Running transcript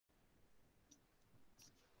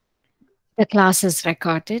The class is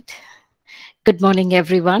recorded. Good morning,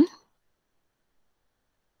 everyone.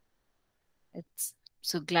 It's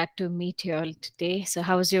so glad to meet you all today. So,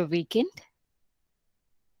 how was your weekend?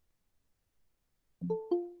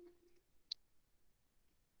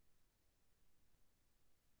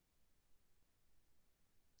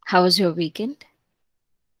 How was your weekend?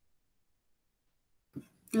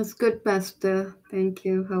 It's good, Pastor. Thank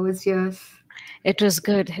you. How was yours? It was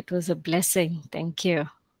good. It was a blessing. Thank you.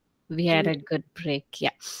 We had Thank a good break.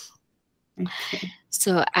 Yeah. you. Okay.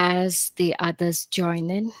 So, as the others join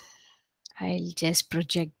in, I'll just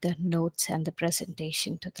project the notes and the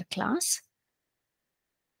presentation to the class.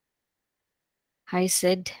 Hi,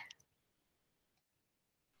 Sid.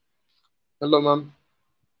 Hello, ma'am.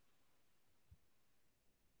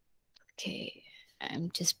 Okay.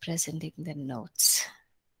 I'm just presenting the notes.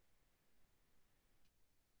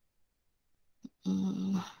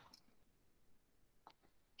 Mm,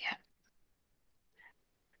 yeah.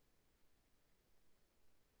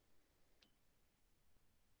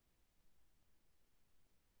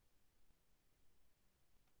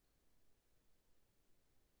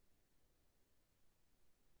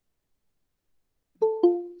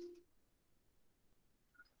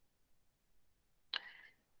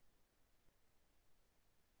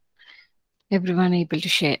 Everyone able to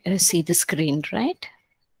share, see the screen, right?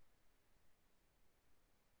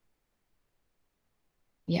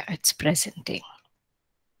 Yeah, it's presenting.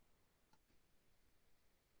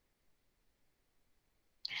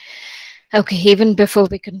 Okay, even before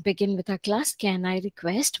we can begin with our class, can I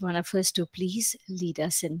request one of us to please lead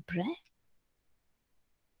us in prayer?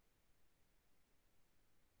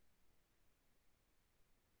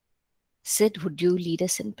 Sid, would you lead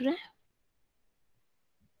us in prayer?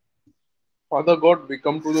 Father God, we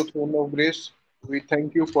come to the throne of grace. We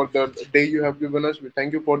thank you for the day you have given us. We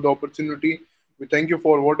thank you for the opportunity. We thank you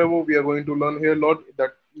for whatever we are going to learn here, Lord,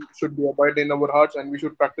 that should be abide in our hearts and we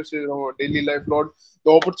should practice it in our daily life, Lord.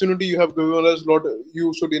 The opportunity you have given us, Lord,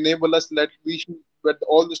 you should enable us that we should, that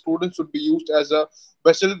all the students should be used as a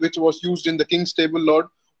vessel which was used in the king's table, Lord.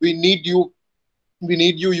 We need you. We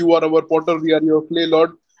need you. You are our potter. We are your clay,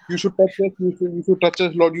 Lord. You should touch us. You should touch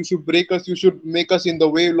us, Lord. You should break us. You should make us in the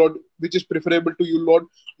way, Lord, which is preferable to you, Lord.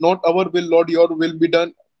 Not our will, Lord. Your will be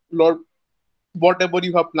done, Lord. Whatever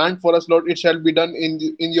you have planned for us, Lord, it shall be done in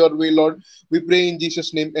your way, Lord. We pray in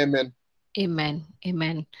Jesus' name. Amen. Amen.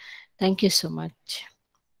 Amen. Thank you so much.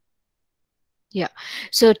 Yeah.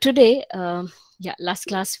 So today, last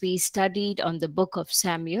class we studied on the book of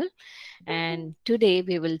Samuel, and today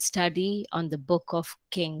we will study on the book of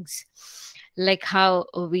Kings. Like how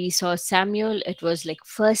we saw Samuel, it was like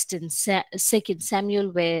first and second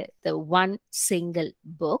Samuel were the one single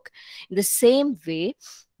book. In the same way,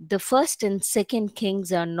 the first and second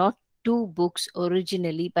Kings are not two books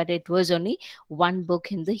originally, but it was only one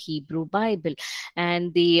book in the Hebrew Bible,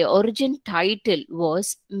 and the origin title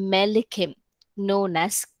was Melechim, known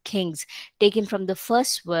as kings, taken from the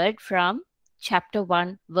first word from chapter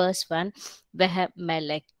 1, verse 1,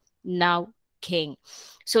 Melech, now king.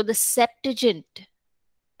 So the Septuagint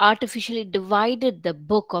artificially divided the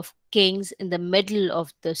book of Kings in the middle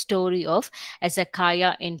of the story of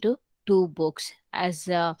Hezekiah into two books, as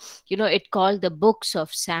it called the books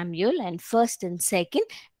of Samuel and first and second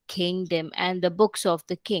kingdom, and the books of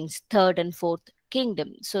the kings, third and fourth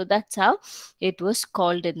kingdom. So that's how it was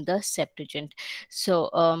called in the Septuagint.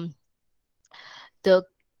 So the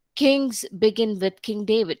kings begin with King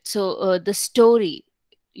David. So the story,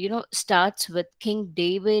 starts with King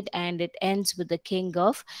David and it ends with the king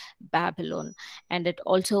of Babylon. And it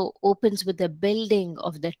also opens with the building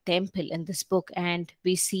of the temple in this book. And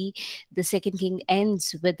we see the second king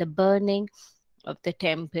ends with the burning of the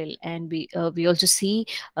temple, and we also see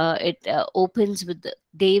it opens with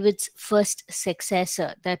David's first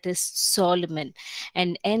successor, that is Solomon,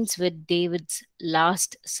 and ends with David's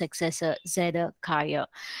last successor, Zedekiah.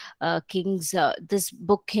 Kings This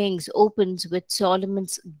book Kings opens with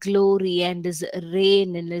Solomon's glory and his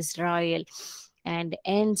reign in Israel, and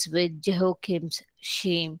ends with Jehoiakim's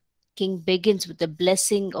shame. King begins with the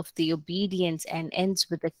blessing of the obedience and ends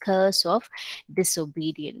with the curse of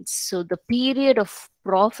disobedience. So the period of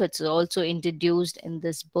prophets is also introduced in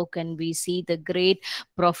this book, and we see the great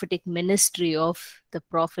prophetic ministry of the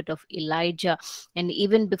prophet of Elijah. And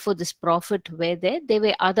even before this prophet were there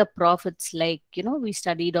were other prophets, like we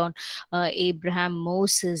studied on Abraham,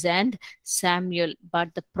 Moses, and Samuel.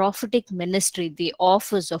 But the prophetic ministry, the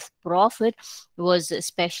office of prophet, was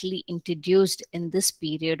especially introduced in this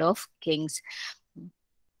period of Kings.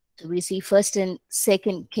 So we see first and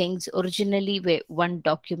second Kings originally were one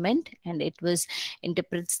document, and it was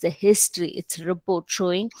interprets the history. It's a report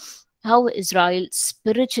showing how Israel's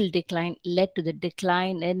spiritual decline led to the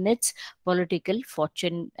decline in its political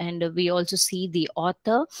fortune. And we also see the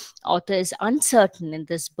author is uncertain in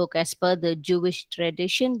this book. As per the Jewish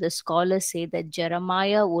tradition, the scholars say that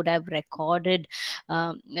Jeremiah would have recorded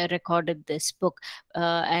this book,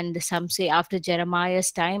 and some say after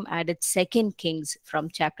Jeremiah's time added second Kings from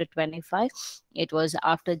chapter 25. It was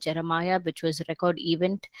after Jeremiah, which was record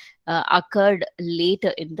event occurred later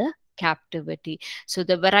in the captivity. So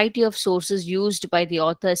the variety of sources used by the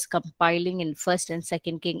authors compiling in First and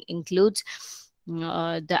Second King includes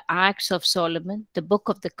the Acts of Solomon, the Book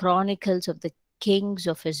of the Chronicles of the Kings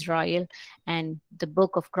of Israel, and the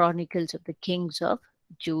Book of Chronicles of the Kings of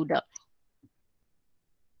Judah.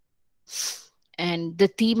 And the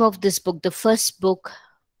theme of this book, the first book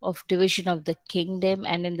of division of the kingdom,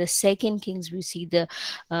 and in the Second Kings we see the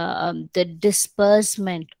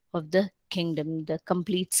disbursement of the kingdom, the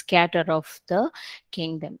complete scatter of the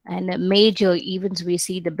kingdom. And major events, we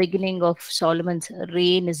see the beginning of Solomon's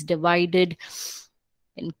reign is divided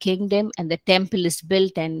in kingdom, and the temple is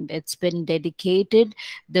built and it's been dedicated,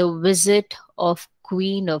 the visit of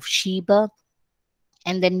Queen of Sheba,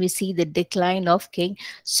 and then we see the decline of King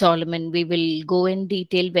Solomon. We will go in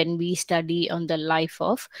detail when we study on the life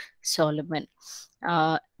of Solomon.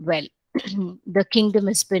 Well, the kingdom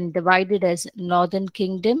has been divided as northern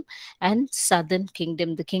kingdom and southern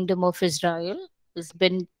kingdom. The kingdom of Israel has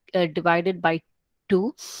been divided by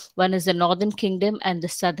two. One is the northern kingdom and the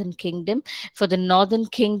southern kingdom. For the northern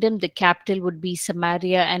kingdom, the capital would be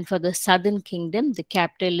Samaria, and for the southern kingdom, the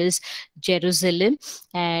capital is Jerusalem.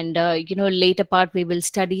 And later part we will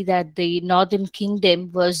study that the northern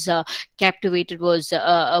kingdom was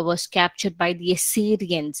was captured by the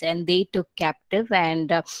Assyrians, and they took captive,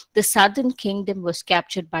 and the southern kingdom was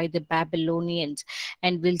captured by the Babylonians.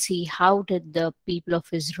 And we'll see how did the people of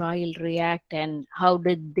Israel react and how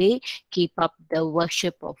did they keep up the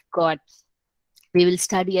worship of God. We will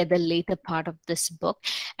study at the later part of this book.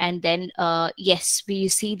 And then yes, we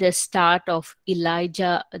see the start of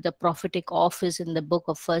Elijah, the prophetic office in the book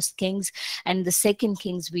of First Kings. And the Second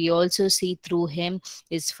Kings, we also see through him,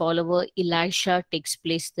 his follower Elisha takes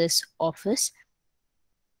place this office.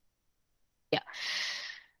 Yeah.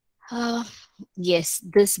 uh, yes,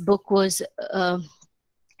 this book was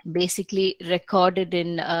basically recorded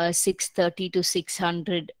in 630 to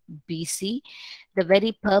 600 BC. The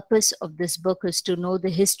very purpose of this book is to know the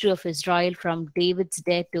history of Israel from David's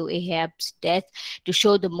death to Ahab's death, to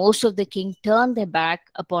show the most of the king turned their back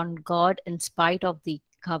upon God in spite of the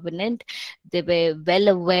covenant. They were well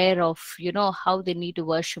aware of how they need to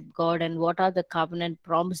worship God and what are the covenant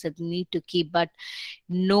promises that they need to keep, but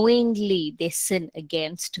knowingly they sin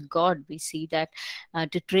against God. We see that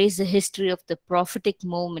to trace the history of the prophetic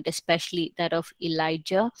movement, especially that of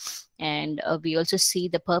Elijah. And we also see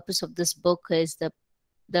the purpose of this book is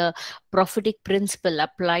the prophetic principle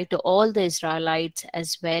applied to all the Israelites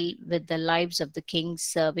as well, with the lives of the kings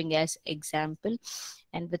serving as example.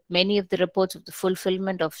 And with many of the reports of the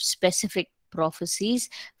fulfillment of specific prophecies,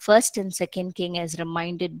 First and Second King has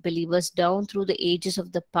reminded believers down through the ages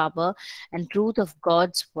of the power and truth of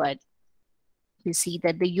God's word. We see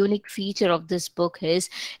that the unique feature of this book is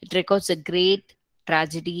it records a great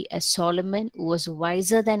tragedy as Solomon, who was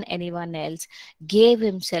wiser than anyone else, gave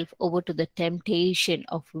himself over to the temptation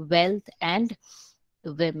of wealth and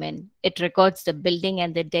women. It records the building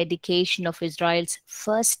and the dedication of Israel's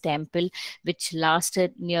first temple, which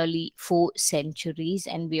lasted nearly 4 centuries.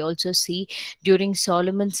 And we also see during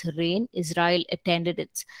Solomon's reign, Israel attended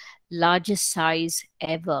its largest size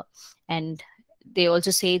ever. And they also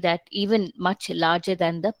say that even much larger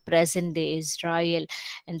than the present day Israel.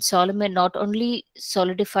 And Solomon not only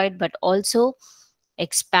solidified but also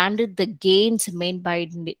expanded the gains made by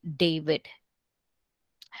David.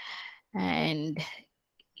 And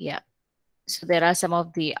yeah, so there are some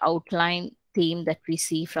of the outline theme that we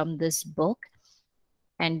see from this book.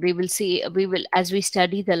 And we will as we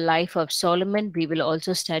study the life of Solomon, we will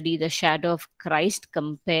also study the shadow of Christ,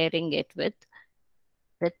 comparing it with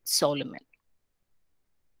Solomon.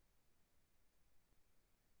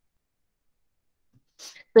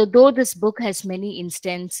 So though this book has many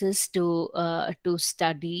instances to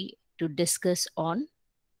study, to discuss on,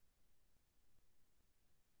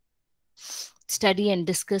 study and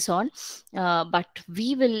discuss on, but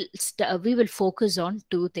we will focus on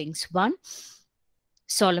two things. One,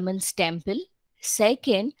 Solomon's temple.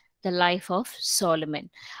 Second, the life of Solomon.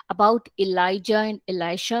 About Elijah and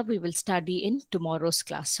Elisha, we will study in tomorrow's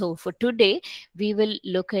class. So for today, we will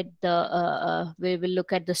look at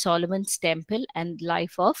the Solomon's temple and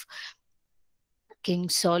life of King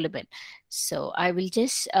Solomon. So I will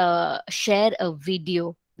just share a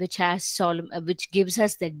video which has Solomon, which gives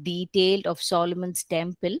us the detail of Solomon's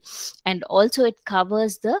temple, and also it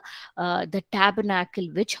covers the tabernacle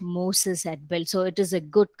which Moses had built. So it is a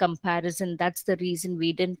good comparison. That's the reason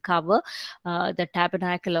we didn't cover the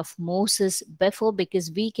tabernacle of Moses before,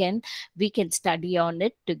 because we can study on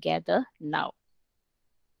it together now.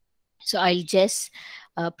 So I'll just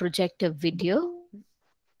project a video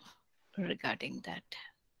regarding that.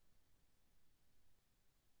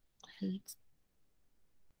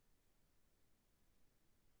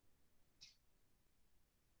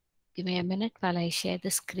 Give me a minute while I share the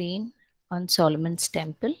screen on Solomon's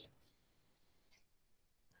temple.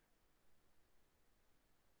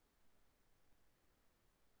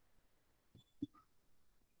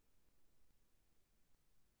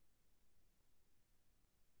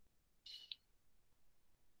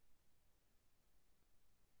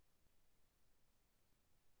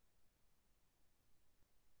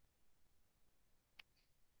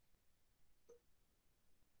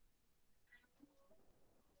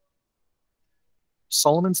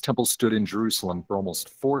 Solomon's temple stood in Jerusalem for almost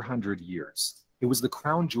 400 years. It was the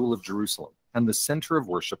crown jewel of Jerusalem and the center of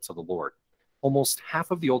worship to the Lord. Almost half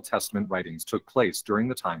of the Old Testament writings took place during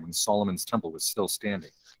the time when Solomon's temple was still standing.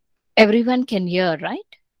 Everyone can hear, right?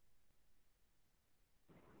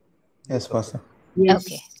 Yes, Pastor. Yes.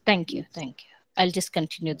 Okay, thank you. I'll just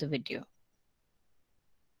continue the video.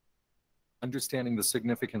 Understanding the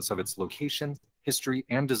significance of its location, history,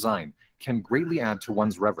 and design can greatly add to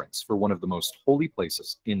one's reverence for one of the most holy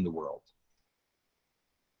places in the world.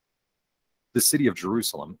 The city of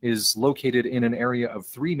Jerusalem is located in an area of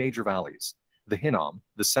three major valleys: the Hinnom,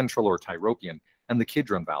 the Central or Tyropoeon, and the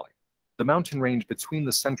Kidron Valley. The mountain range between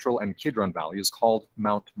the Central and Kidron Valley is called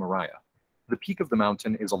Mount Moriah. The peak of the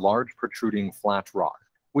mountain is a large protruding flat rock,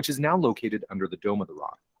 which is now located under the dome of the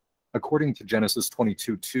rock. According to Genesis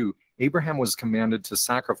 22:2, Abraham was commanded to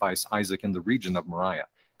sacrifice Isaac in the region of Moriah,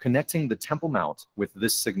 connecting the Temple Mount with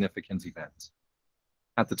this significant event.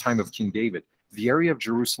 At the time of King David, the area of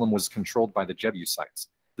Jerusalem was controlled by the Jebusites,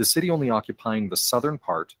 the city only occupying the southern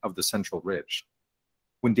part of the central ridge.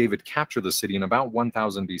 When David captured the city in about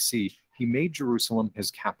 1000 BC, he made Jerusalem his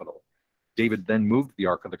capital. David then moved the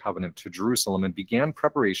Ark of the Covenant to Jerusalem and began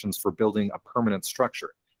preparations for building a permanent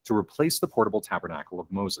structure to replace the portable tabernacle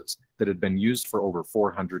of Moses that had been used for over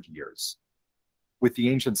 400 years. With the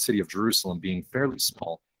ancient city of Jerusalem being fairly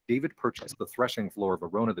small, David purchased the threshing floor of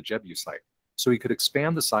Araunah the Jebusite so he could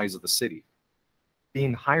expand the size of the city.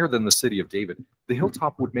 Being higher than the city of David, the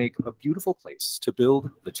hilltop would make a beautiful place to build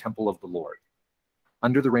the temple of the Lord.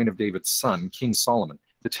 Under the reign of David's son, King Solomon,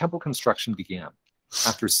 the temple construction began.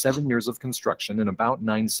 After 7 years of construction in about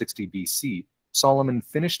 960 BC, Solomon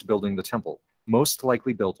finished building the temple, most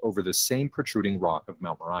likely built over the same protruding rock of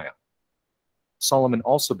Mount Moriah. Solomon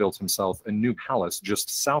also built himself a new palace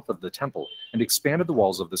just south of the temple and expanded the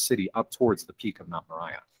walls of the city up towards the peak of Mount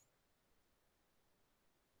Moriah.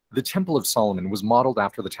 The Temple of Solomon was modeled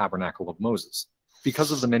after the Tabernacle of Moses.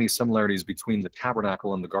 Because of the many similarities between the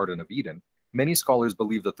tabernacle and the Garden of Eden, many scholars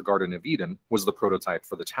believe that the Garden of Eden was the prototype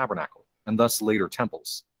for the tabernacle, and thus later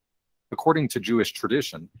temples. According to Jewish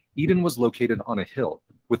tradition, Eden was located on a hill,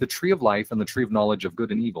 with the tree of life and the tree of knowledge of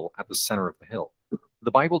good and evil at the center of the hill.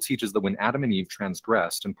 The Bible teaches that when Adam and Eve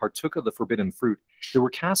transgressed and partook of the forbidden fruit, they were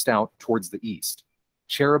cast out towards the east.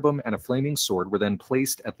 Cherubim and a flaming sword were then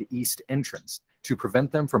placed at the east entrance to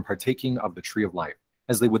prevent them from partaking of the tree of life,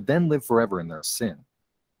 as they would then live forever in their sin.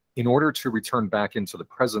 In order to return back into the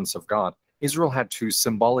presence of God, Israel had to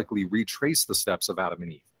symbolically retrace the steps of Adam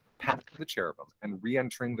and Eve, passing the cherubim and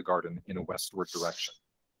re-entering the garden in a westward direction.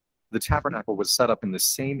 The tabernacle was set up in the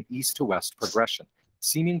same east to west progression,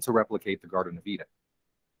 seeming to replicate the Garden of Eden.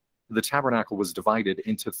 The tabernacle was divided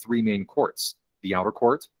into three main courts: the outer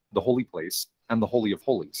court, the holy place, and the Holy of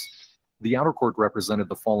Holies. The outer court represented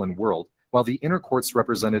the fallen world, while the inner courts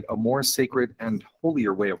represented a more sacred and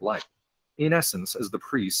holier way of life. In essence, as the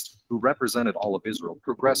priest, who represented all of Israel,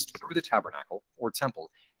 progressed through the tabernacle, or temple,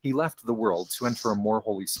 he left the world to enter a more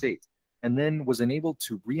holy state, and then was enabled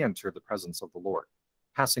to re-enter the presence of the Lord,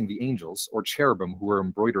 passing the angels, or cherubim, who were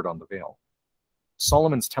embroidered on the veil.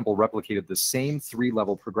 Solomon's temple replicated the same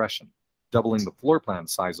three-level progression, doubling the floor plan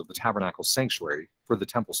size of the tabernacle sanctuary for the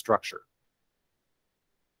temple structure.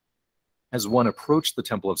 As one approached the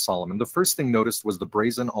Temple of Solomon, the first thing noticed was the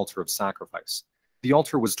brazen altar of sacrifice. The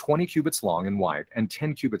altar was 20 cubits long and wide and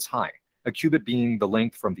 10 cubits high, a cubit being the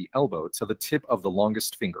length from the elbow to the tip of the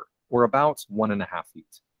longest finger, or about 1.5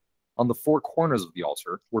 feet. On the four corners of the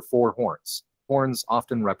altar were 4 horns, horns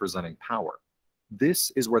often representing power.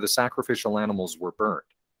 This is where the sacrificial animals were burned,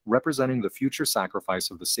 representing the future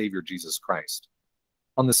sacrifice of the Savior Jesus Christ.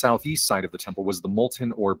 On the southeast side of the temple was the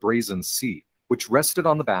molten or brazen sea, which rested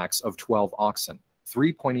on the backs of 12 oxen,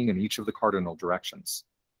 3 pointing in each of the cardinal directions.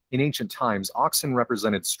 In ancient times, oxen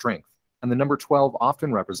represented strength, and the number 12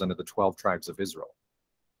 often represented the 12 tribes of Israel.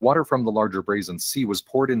 Water from the larger brazen sea was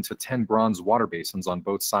poured into 10 bronze water basins on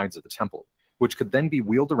both sides of the temple, which could then be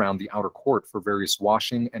wheeled around the outer court for various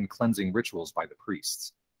washing and cleansing rituals by the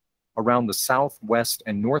priests. Around the south, west,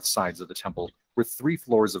 and north sides of the temple were 3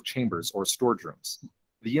 floors of chambers or storage rooms.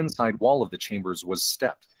 The inside wall of the chambers was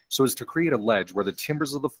stepped so as to create a ledge where the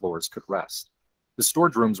timbers of the floors could rest. The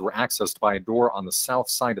storage rooms were accessed by a door on the south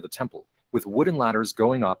side of the temple, with wooden ladders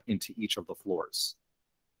going up into each of the floors.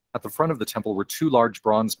 At the front of the temple were 2 large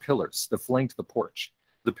bronze pillars that flanked the porch.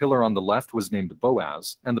 The pillar on the left was named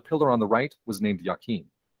Boaz, and the pillar on the right was named Yakin.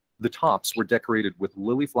 The tops were decorated with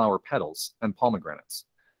lily flower petals and pomegranates.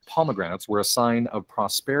 Pomegranates were a sign of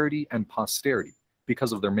prosperity and posterity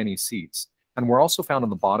because of their many seeds, and were also found on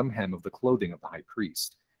the bottom hem of the clothing of the high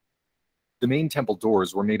priest. The main temple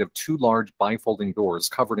doors were made of 2 large bifolding doors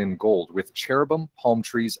covered in gold with cherubim, palm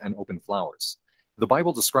trees, and open flowers. The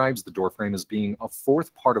Bible describes the doorframe as being a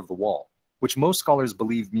 4th part of the wall, which most scholars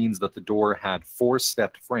believe means that the door had 4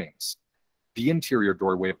 stepped frames. The interior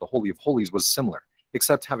doorway of the Holy of Holies was similar,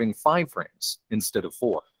 except having 5 frames instead of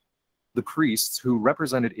 4. The priests, who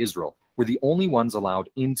represented Israel, were the only ones allowed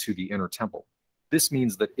into the inner temple. This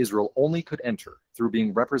means that Israel only could enter through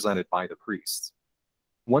being represented by the priests.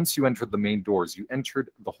 Once you entered the main doors, you entered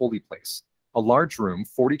the holy place, a large room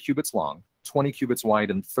 40 cubits long, 20 cubits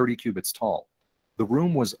wide, and 30 cubits tall. The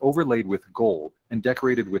room was overlaid with gold and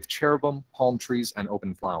decorated with cherubim, palm trees, and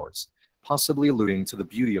open flowers, possibly alluding to the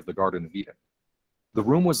beauty of the Garden of Eden. The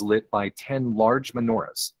room was lit by 10 large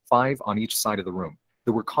menorahs, 5 on each side of the room,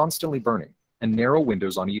 that were constantly burning, and narrow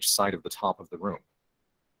windows on each side of the top of the room.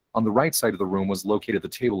 On the right side of the room was located the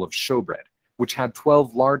table of showbread, which had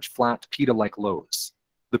 12 large flat pita-like loaves.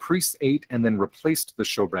 The priests ate and then replaced the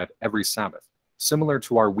showbread every Sabbath, similar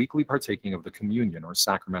to our weekly partaking of the communion or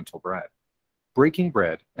sacramental bread. Breaking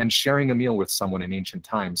bread and sharing a meal with someone in ancient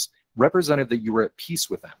times represented that you were at peace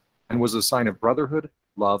with them and was a sign of brotherhood,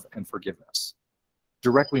 love, and forgiveness.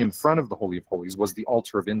 Directly in front of the Holy of Holies was the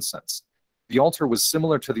altar of incense. The altar was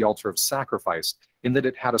similar to the altar of sacrifice in that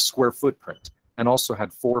it had a square footprint and also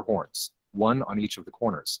had 4 horns, 1 on each of the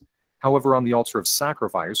corners. However, on the altar of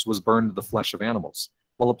sacrifice was burned the flesh of animals,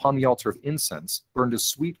 while upon the altar of incense burned a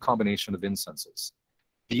sweet combination of incenses.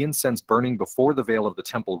 The incense burning before the veil of the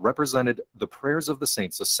temple represented the prayers of the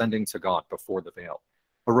saints ascending to God before the veil,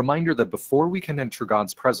 a reminder that before we can enter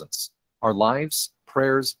God's presence, our lives,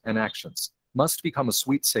 prayers, and actions must become a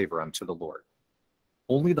sweet savor unto the Lord.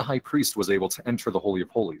 Only the high priest was able to enter the Holy of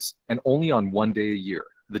Holies, and only on 1 day a year,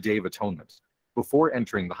 the Day of Atonement. Before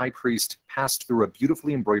entering, the high priest passed through a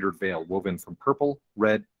beautifully embroidered veil woven from purple,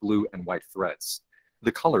 red, blue, and white threads.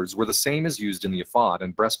 The colors were the same as used in the ephod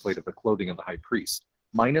and breastplate of the clothing of the high priest,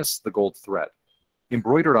 minus the gold thread.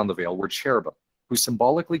 Embroidered on the veil were cherubim, who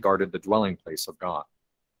symbolically guarded the dwelling place of God.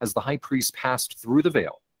 As the high priest passed through the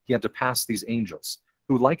veil, he had to pass these angels,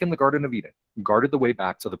 who, like in the Garden of Eden, guarded the way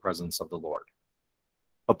back to the presence of the Lord.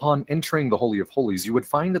 Upon entering the Holy of Holies, you would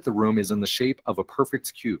find that the room is in the shape of a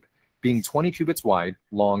perfect cube, being 20 cubits wide,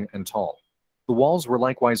 long, and tall. The walls were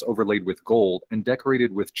likewise overlaid with gold and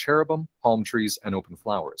decorated with cherubim, palm trees, and open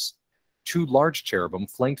flowers. 2 large cherubim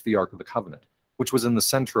flanked the Ark of the Covenant, which was in the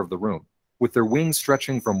center of the room, with their wings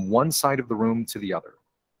stretching from one side of the room to the other.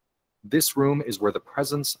 This room is where the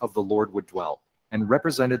presence of the Lord would dwell, and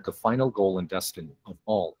represented the final goal and destiny of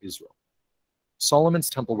all Israel. Solomon's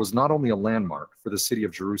temple was not only a landmark for the city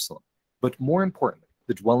of Jerusalem, but more importantly,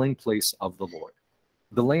 the dwelling place of the Lord.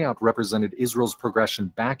 The layout represented Israel's progression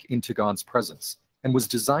back into God's presence and was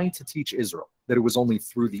designed to teach Israel that it was only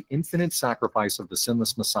through the infinite sacrifice of the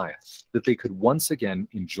sinless Messiah that they could once again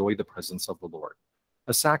enjoy the presence of the Lord.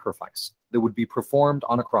 A sacrifice that would be performed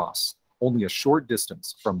on a cross only a short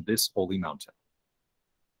distance from this holy mountain.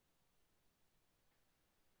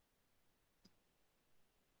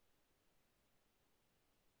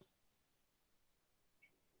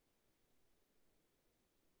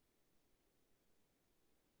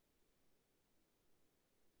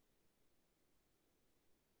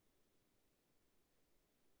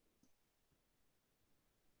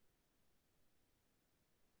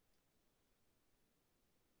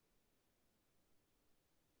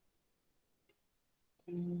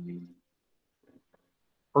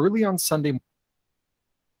 Early on Sunday,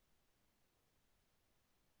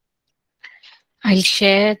 I'll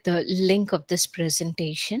share the link of this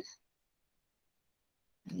presentation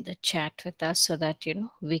in the chat with us so that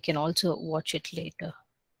we can also watch it later.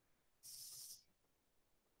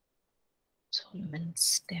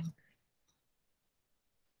 Solomon's temple.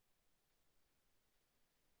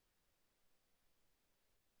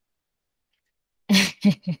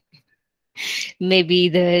 Maybe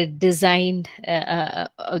the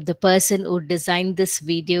the person who designed this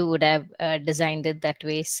video would have designed it that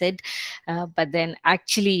way, Sid. But then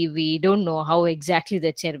actually we don't know how exactly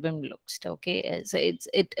the cherubim looks. Okay, so it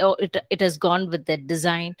has gone with the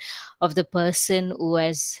design of the person who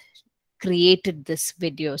has created this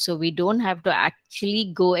video, so we don't have to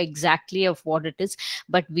actually go exactly of what it is,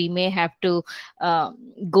 but we may have to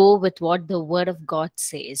go with what the word of God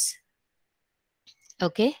says.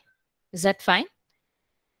 Okay, is that fine?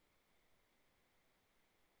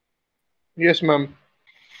 Yes, ma'am.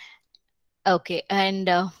 Okay, and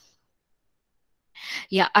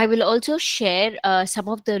yeah, I will also share some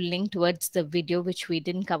of the link towards the video which we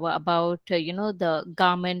didn't cover about the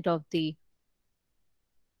garment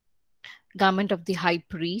of the high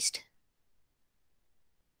priest.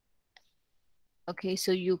 Okay,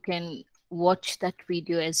 so you can watch that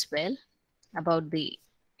video as well about the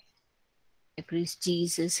high priest.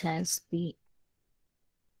 Jesus as the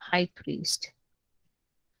high priest.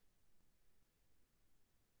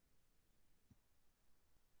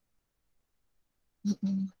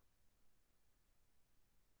 Mm-mm.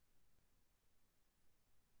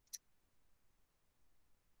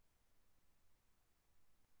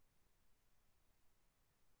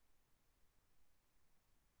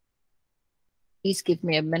 Please give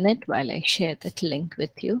me a minute while I share that link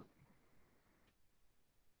with you.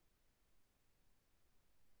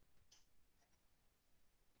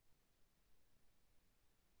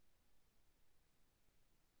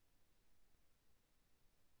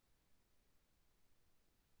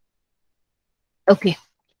 Okay,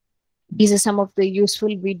 these are some of the useful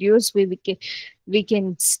videos we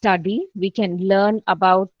can study, we can learn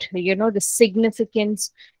about the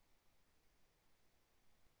significance.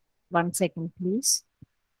 One second, please.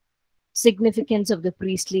 Significance of the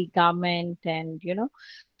priestly garment, and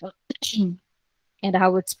and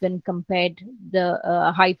how it's been compared, the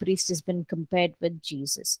high priest has been compared with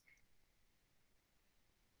Jesus.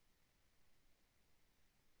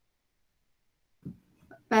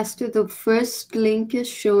 Pastor, the first link is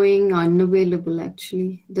showing unavailable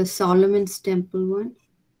actually. The Solomon's Temple one.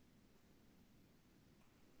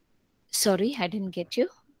 Sorry, I didn't get you.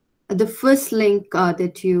 The first link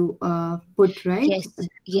that you put, right? Yes,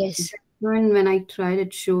 yes. When I tried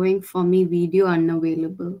it, showing for me video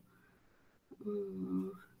unavailable.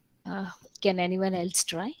 Can anyone else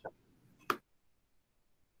try?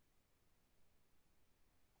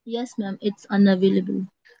 Yes, ma'am, it's unavailable.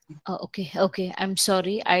 Oh, okay, okay. I'm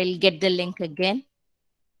sorry. I'll get the link again.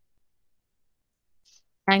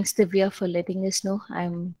 Thanks, Divya, for letting us know.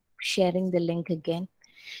 I'm sharing the link again.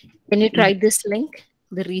 Can you try this link,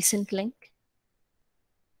 the recent link?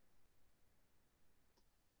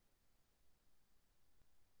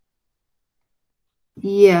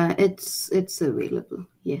 Yeah, it's available.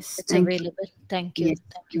 Yes, It's thank you. available. Thank you. Yes,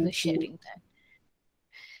 Thank you for thank you. sharing that.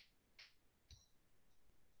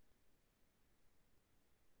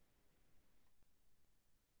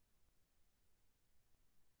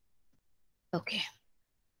 Okay.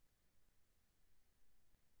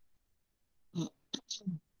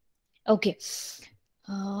 Okay.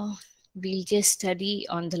 We'll just study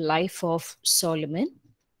on the life of Solomon,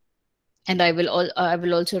 and I will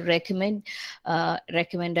also recommend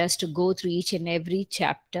us to go through each and every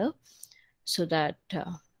chapter, so that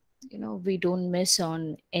we don't miss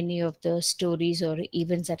on any of the stories or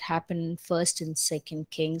events that happen in First and Second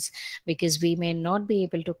Kings, because we may not be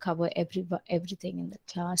able to cover everything in the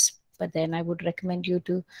class. But then I would recommend you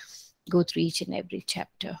to go through each and every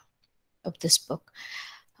chapter of this book.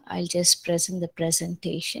 I'll just present the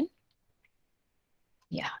presentation.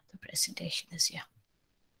 Yeah, the presentation is here.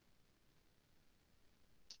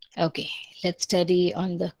 Okay, let's study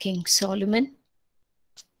on the King Solomon.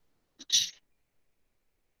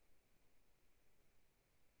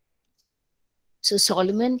 So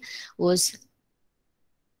Solomon was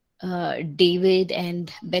David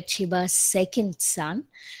and Bathsheba's second son.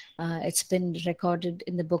 It's been recorded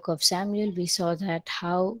in the book of Samuel. We saw that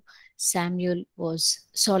how Solomon was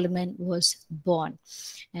born,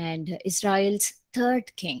 and Israel's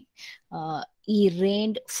third king. He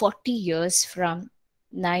reigned 40 years from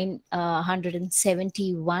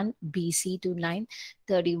 971 BC to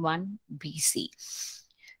 931 BC.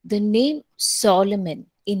 The name Solomon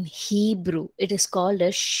in Hebrew, it is called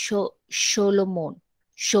as Sholomon,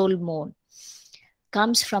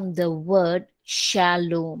 comes from the word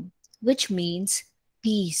shalom, which means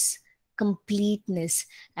peace, completeness,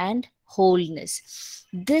 and wholeness.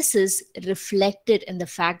 This is reflected in the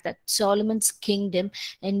fact that Solomon's kingdom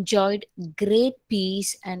enjoyed great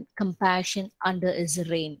peace and compassion under his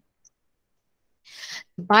reign.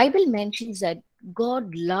 The Bible mentions that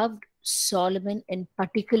God loved Solomon in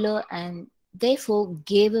particular and therefore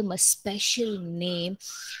gave him a special name,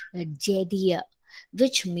 Jediah,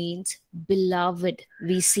 which means beloved.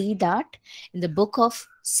 We see that in the book of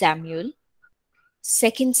Samuel,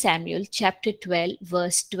 2 Samuel chapter 12,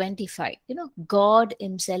 verse 25. God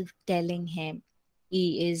himself telling him,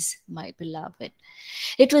 he is my beloved.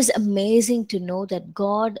 It was amazing to know that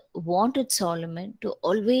God wanted Solomon to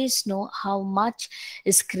always know how much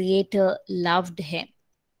his creator loved him.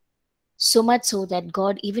 So much so that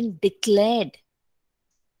God even declared,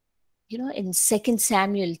 in 2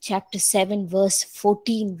 Samuel chapter 7, verse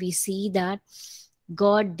 14, we see that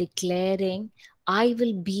God declaring, I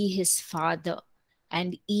will be his father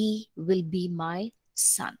and he will be my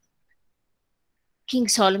son. King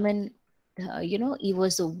Solomon, he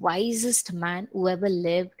was the wisest man who ever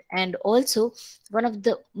lived and also one of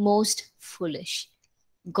the most foolish.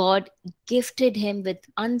 God gifted him with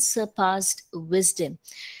unsurpassed wisdom,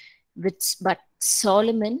 but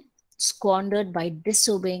Solomon squandered by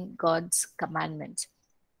disobeying God's commandments.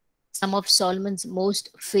 Some of Solomon's most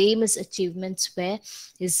famous achievements were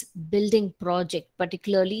his building project,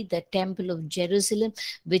 particularly the Temple of Jerusalem,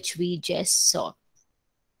 which we just saw.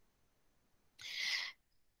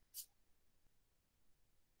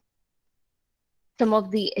 Some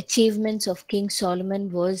of the achievements of King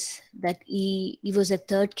Solomon was that he was a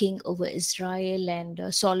third king over Israel,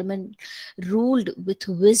 and Solomon ruled with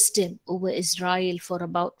wisdom over Israel for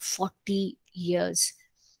about 40 years,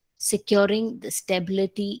 securing the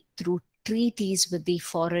stability through treaties with the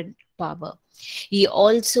foreign power. He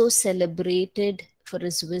also celebrated for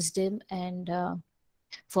his wisdom and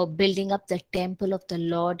for building up the temple of the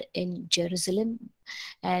Lord in Jerusalem.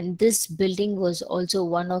 And this building was also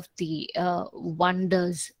one of the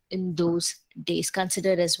wonders in those days,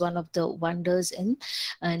 considered as one of the wonders in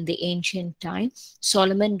the ancient time.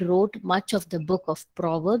 Solomon wrote much of the book of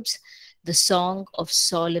Proverbs, the Song of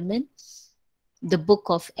Solomon, the book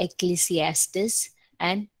of Ecclesiastes,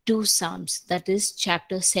 and two Psalms, that is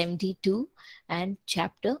chapter 72 and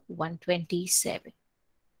chapter 127.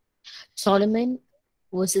 Solomon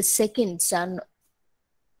was the second son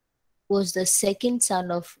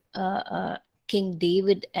of King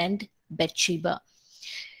David and Bathsheba.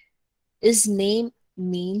 His name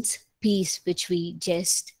means peace, which we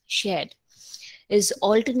just shared. His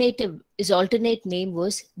alternate name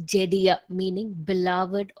was Jediah, meaning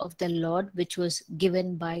beloved of the Lord, which was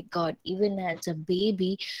given by God. Even as a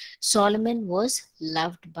baby, Solomon was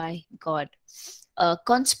loved by God. A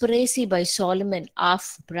conspiracy by Solomon,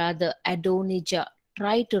 half-brother Adonijah,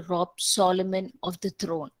 tried to rob Solomon of the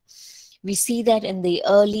throne. We see that in the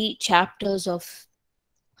early chapters of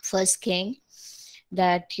First King,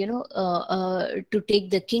 that to take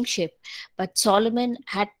the kingship, but Solomon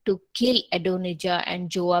had to kill Adonijah and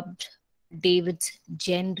Joab, David's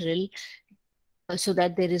general, so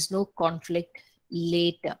that there is no conflict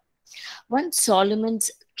later. Once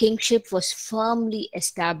Solomon's kingship was firmly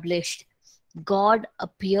established, God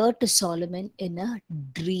appeared to Solomon in a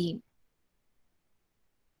dream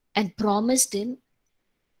and promised him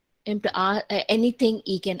to anything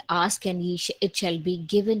he can ask, and it shall be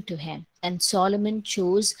given to him. And Solomon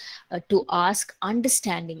chose to ask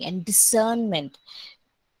understanding and discernment.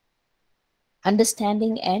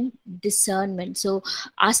 So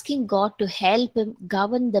asking God to help him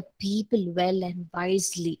govern the people well and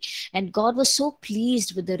wisely. And God was so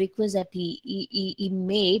pleased with the request that he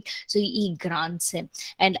made, so he grants him.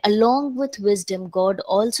 And along with wisdom, God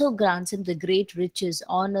also grants him the great riches,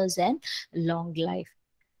 honors, and long life.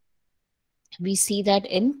 We see that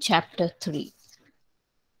in chapter 3.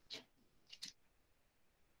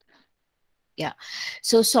 Yeah.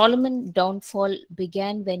 So Solomon's downfall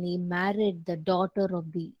began when he married the daughter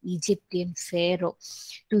of the Egyptian pharaoh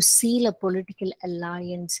to seal a political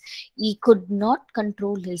alliance. He could not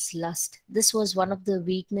control his lust. This was one of the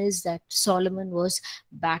weaknesses that Solomon was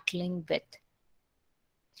battling with.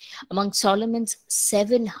 Among Solomon's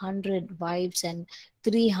 700 wives and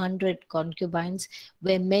 300 concubines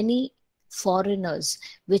were many foreigners,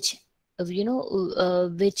 which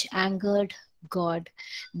angered God.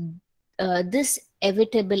 This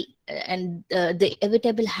inevitable the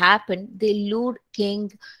inevitable happened. They lured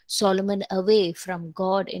King Solomon away from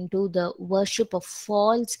God into the worship of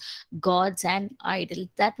false gods and idols.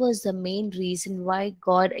 That was the main reason why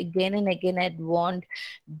God again and again had warned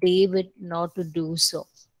David not to do so.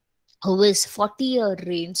 who is 40-year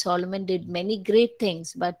reign, Solomon did many great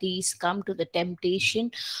things, but he's come to the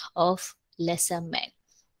temptation of lesser men.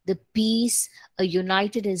 The peace a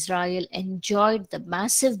united Israel enjoyed, the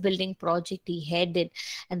massive building project he headed,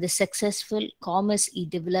 and the successful commerce he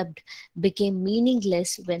developed became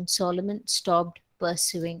meaningless when Solomon stopped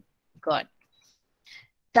pursuing God.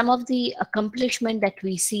 Some of the accomplishment that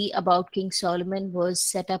we see about King Solomon was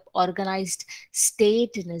set up organized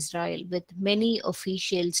state in Israel with many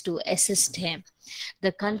officials to assist him.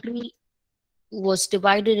 The country was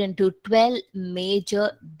divided into 12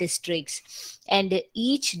 major districts, and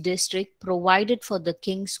each district provided for the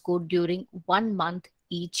king's court during 1 month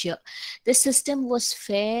each year. The system was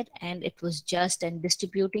fair and it was just, and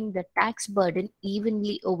distributing the tax burden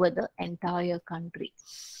evenly over the entire country.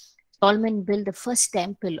 Solomon built the first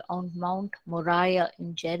temple on Mount Moriah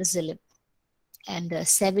in Jerusalem, and a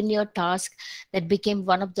 7-year task that became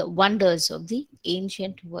one of the wonders of the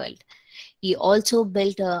ancient world. He also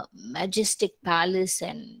built a majestic palace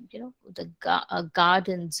and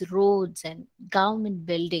gardens, roads, and government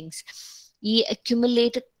buildings. He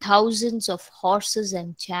accumulated thousands of horses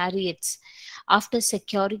and chariots. After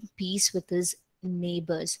securing peace with his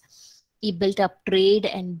neighbors, he built up trade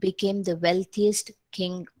and became the wealthiest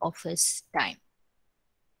king of his time.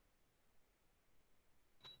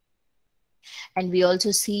 And we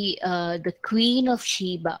also see the Queen of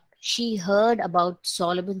Sheba. She heard about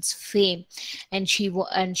Solomon's fame, and she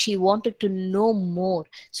wanted to know more.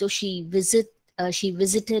 So she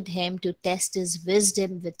visited him to test his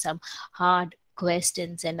wisdom with some hard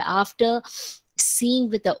questions. And after seeing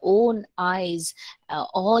with her own eyes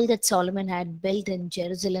all that Solomon had built in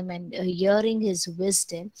Jerusalem, and hearing his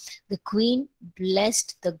wisdom, the queen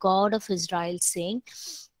blessed the God of Israel, saying,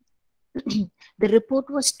 the report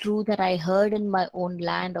was true that I heard in my own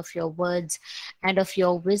land of your words and of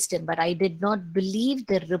your wisdom, but I did not believe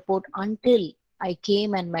the report until I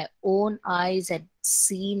came and my own eyes had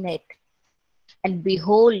seen it. And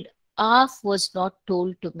behold, half was not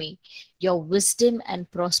told to me. Your wisdom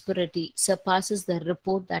and prosperity surpasses the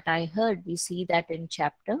report that I heard. We see that in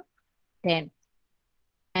chapter 10.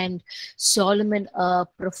 And Solomon, a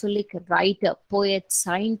prolific writer, poet,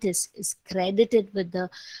 scientist, is credited with the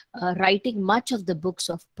writing much of the books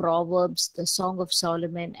of Proverbs, the Song of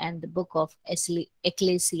Solomon, and the book of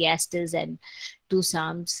Ecclesiastes and 2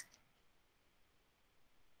 Psalms.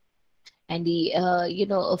 And he,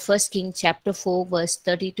 First King chapter 4 verse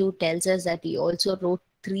 32 tells us that he also wrote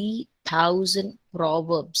 3,000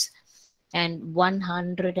 proverbs and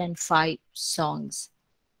 105 songs.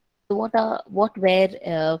 So what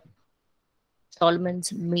were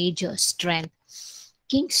Solomon's major strength?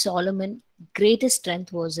 King Solomon' greatest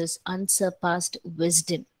strength was his unsurpassed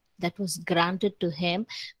wisdom that was granted to him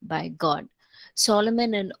by God.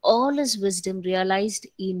 Solomon, in all his wisdom, realized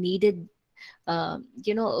he needed,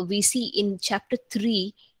 we see in chapter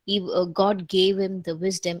 3, God gave him the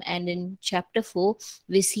wisdom, and in chapter 4,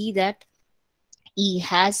 we see that he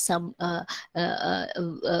has some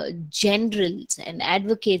generals and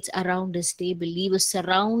advocates around his table. He was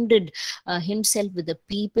surrounded himself with the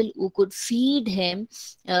people who could feed him,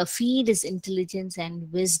 feed his intelligence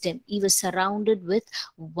and wisdom. He was surrounded with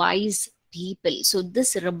wise people. So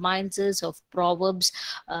this reminds us of Proverbs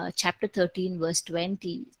chapter 13 verse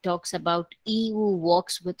 20. Talks about, he who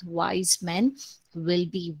walks with wise men will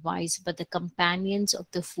be wise, but the companions of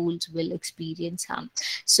the fools will experience harm.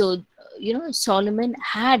 So Solomon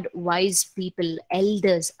had wise people,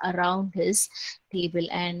 elders around his table.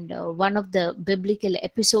 And one of the biblical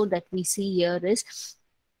episode that we see here is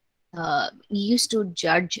he used to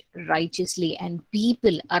judge righteously, and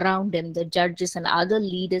people around him, the judges and other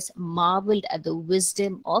leaders, marveled at the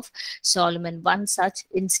wisdom of Solomon. One such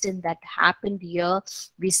instance that happened here,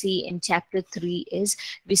 we see in chapter 3, is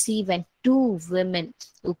we see when 2 women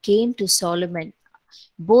who came to Solomon,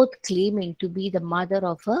 both claiming to be the mother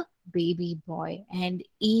of a baby boy, and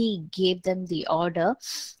he gave them the order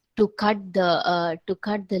to cut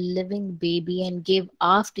the living baby and give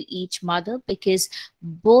half to each mother, because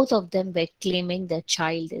both of them were claiming the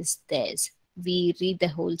child is theirs. We read the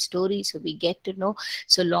whole story, so we get to know.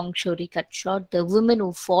 So long story cut short, the woman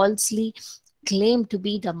who falsely claimed to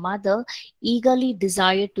be the mother eagerly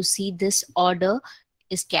desired to see this order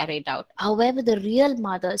is carried out. However, the real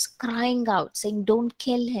mother is crying out, saying, don't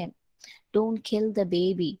kill him, don't kill the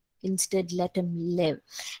baby, instead let him live.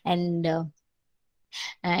 And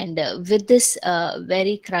with this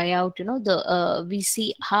very cry out, we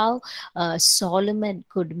see how Solomon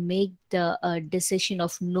could make the decision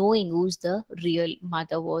of knowing who's the real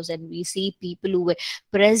mother was. And we see people who were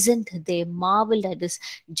present, they marveled at this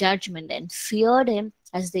judgment and feared him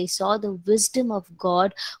as they saw the wisdom of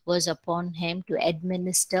God was upon him to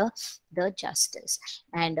administer the justice.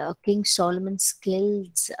 And King Solomon's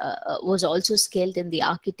skills was also skilled in the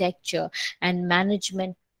architecture and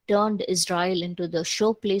management, turned Israel into the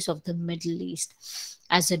showplace of the Middle East.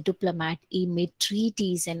 As a diplomat, he made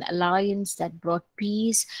treaties and alliances that brought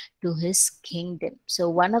peace to his kingdom. So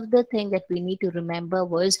one of the things that we need to remember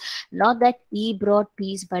was not that he brought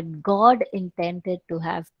peace, but God intended to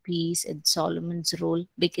have peace in Solomon's rule,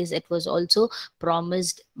 because it was also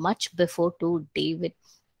promised much before to David.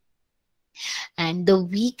 And the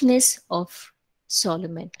weakness of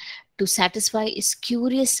Solomon, to satisfy his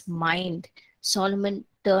curious mind, Solomon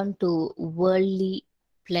turned to worldly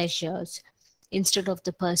pleasures instead of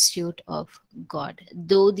the pursuit of God.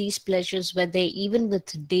 Though these pleasures were there even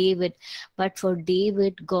with David, but for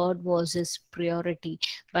David, God was his priority.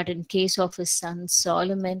 But in case of his son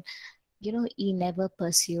Solomon, he never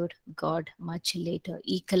pursued God much later.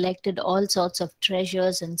 He collected all sorts of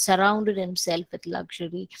treasures and surrounded himself with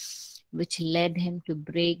luxury, which led him to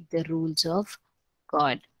break the rules of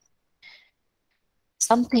God.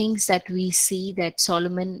 Some things that we see that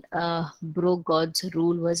Solomon broke God's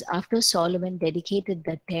rule was after Solomon dedicated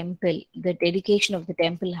the temple. The dedication of the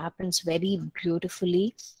temple happens very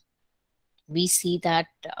beautifully. We see that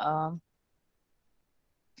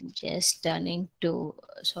just turning to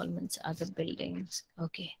Solomon's other buildings.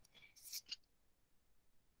 Okay.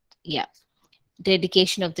 Yeah.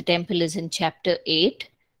 Dedication of the temple is in chapter 8,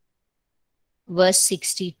 verse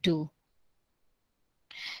 62.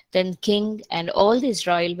 Then king and all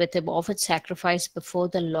Israel with him offered sacrifice before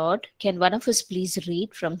the Lord. Can one of us please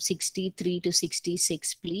read from 63 to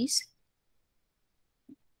 66, please?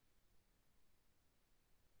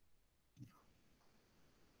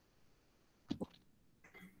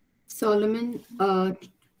 Solomon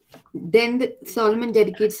Solomon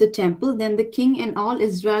dedicates the temple. Then the king and all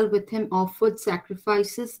Israel with him offered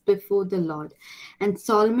sacrifices before the Lord. And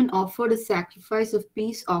Solomon offered a sacrifice of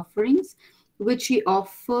peace offerings, which he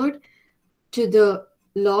offered to the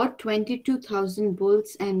Lord 22,000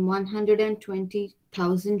 bulls and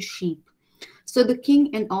 120,000 sheep. So the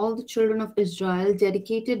king and all the children of Israel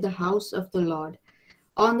dedicated the house of the Lord.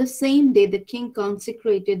 On the same day, the king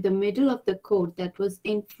consecrated the middle of the court that was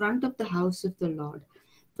in front of the house of the Lord.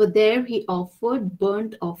 For there he offered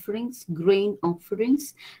burnt offerings, grain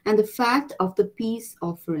offerings, and the fat of the peace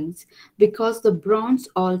offerings, because the bronze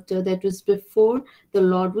altar that was before the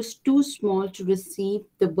Lord was too small to receive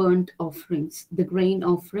the burnt offerings, the grain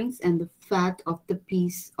offerings, and the fat of the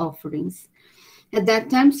peace offerings. At that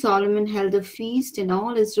time, Solomon held a feast, and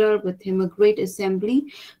all Israel with him, a great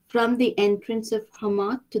assembly, from the entrance of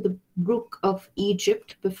Hamath to the brook of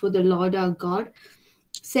Egypt, before the Lord our God.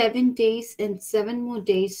 7 days and 7 more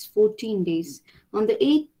days, 14 days. On the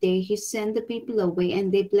 8th day, he sent the people away,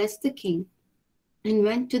 and they blessed the king and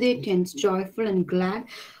went to their tents, joyful and glad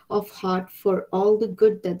of heart for all the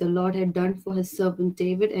good that the Lord had done for his servant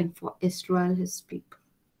David and for Israel his people.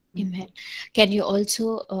 Amen. Can you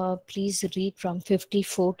also please read from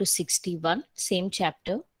 54 to 61, same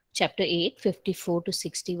chapter 8, 54 to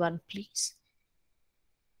 61, please?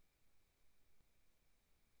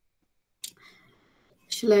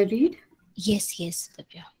 Shall I read? Yes,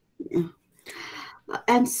 Divya. Yeah.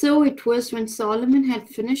 And so it was, when Solomon had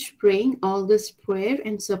finished praying all this prayer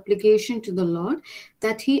and supplication to the Lord,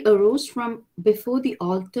 that he arose from before the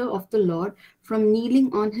altar of the Lord, from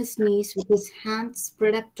kneeling on his knees with his hands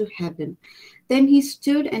spread up to heaven. Then he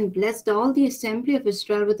stood and blessed all the assembly of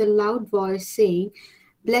Israel with a loud voice, saying,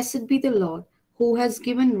 Blessed be the Lord, who has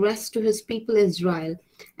given rest to his people Israel,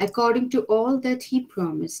 according to all that he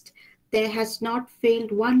promised. There has not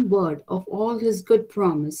failed one word of all his good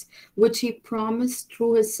promise, which he promised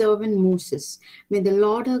through his servant Moses. May the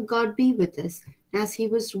Lord our God be with us, as he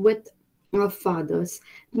was with our fathers.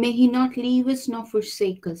 May he not leave us nor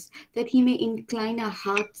forsake us, that he may incline our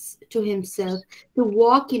hearts to himself, to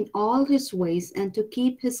walk in all his ways, and to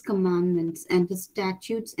keep his commandments and his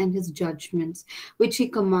statutes and his judgments, which he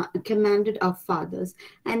commanded our fathers.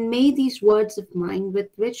 And may these words of mine, with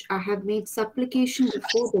which I have made supplication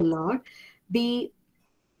before the Lord, be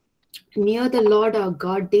near the Lord our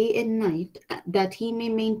God day and night, that he may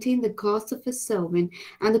maintain the cause of his servant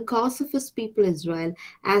and the cause of his people Israel,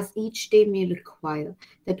 as each day may require,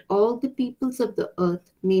 that all the peoples of the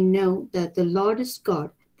earth may know that the Lord is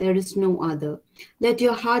God, there is no other. Let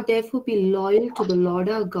your heart therefore be loyal to the Lord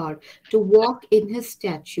our God, to walk in his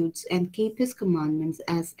statutes and keep his commandments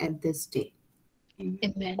as at this day.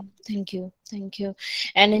 Amen. Thank you.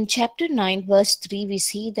 And in chapter 9, verse 3, we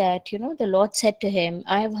see that, the Lord said to him,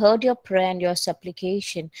 I have heard your prayer and your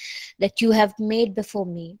supplication that you have made before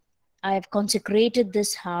me. I have consecrated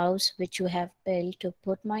this house which you have built to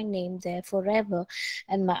put my name there forever,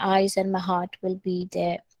 and my eyes and my heart will be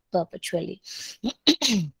there perpetually.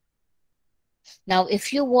 Now,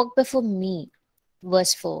 if you walk before me,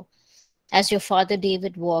 verse 4, as your father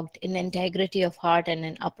David walked in integrity of heart and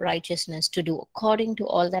in uprightness to do according to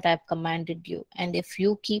all that I have commanded you, and if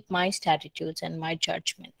you keep my statutes and my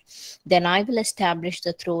judgment, then I will establish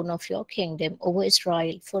the throne of your kingdom over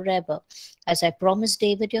Israel forever, as I promised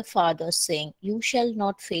David your father, saying, you shall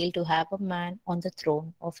not fail to have a man on the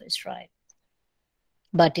throne of Israel.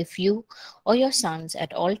 But if you or your sons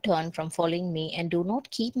at all turn from following me and do not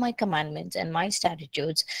keep my commandments and my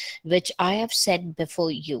statutes, which I have set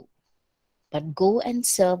before you, but go and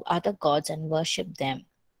serve other gods and worship them,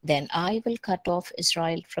 then I will cut off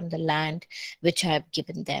Israel from the land which I have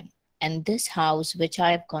given them. And this house which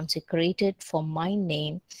I have consecrated for my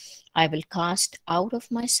name, I will cast out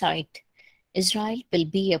of my sight. Israel will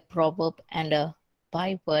be a proverb and a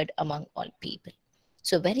byword among all people.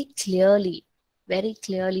 So very clearly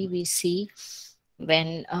we see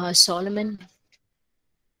when Solomon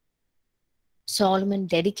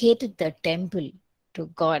dedicated the temple to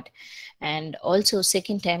God, and also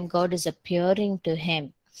second time God is appearing to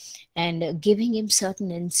him and giving him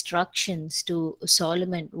certain instructions to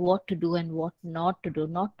Solomon what to do and what not to do,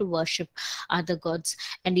 not to worship other gods.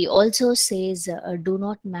 And he also says, do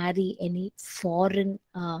not marry any foreign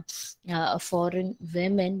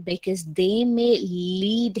women, because they may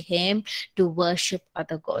lead him to worship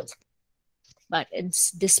other gods. But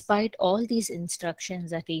despite all these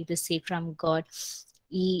instructions that he received from God,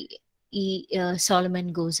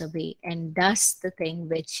 Solomon goes away and does the thing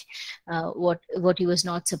which what he was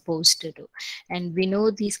not supposed to do. And we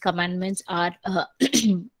know these commandments are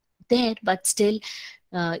there, but still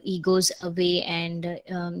he goes away, and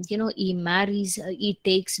he marries, he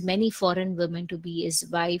takes many foreign women to be his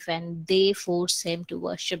wife, and they force him to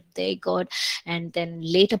worship their god. And then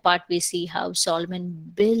later part we see how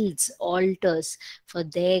Solomon builds altars for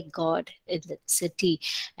their god in the city,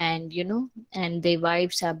 and and their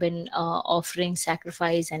wives have been offering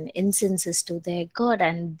sacrifice and incenses to their god,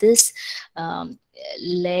 and this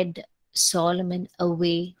led Solomon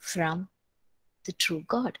away from the true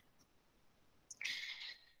God.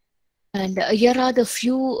 And here are the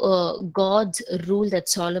few God's rule that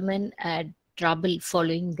Solomon had trouble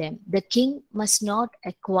following them. The king must not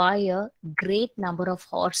acquire great number of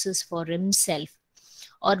horses for himself,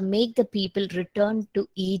 or make the people return to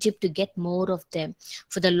Egypt to get more of them.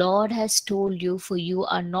 For the Lord has told you, for you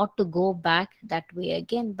are not to go back that way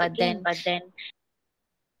again. But then,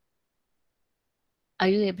 are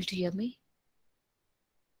you able to hear me?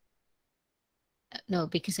 No,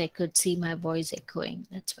 because I could see my voice echoing.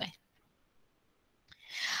 That's why.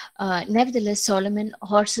 Nevertheless, Solomon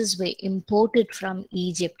horses were imported from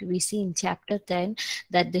Egypt. We see in chapter 10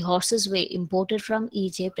 that the horses were imported from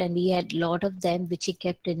Egypt, and he had a lot of them which he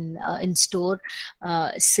kept in store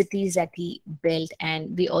cities that he built.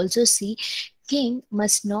 And we also see king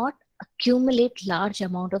must not accumulate large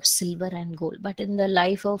amount of silver and gold, but in the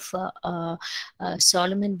life of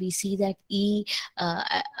Solomon we see that uh,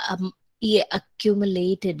 he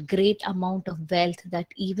accumulated great amount of wealth that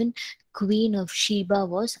even Queen of Sheba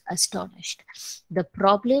was astonished. The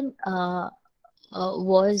problem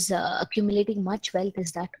was accumulating much wealth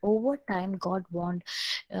is that over time God want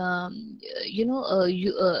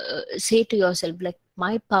you say to yourself, like,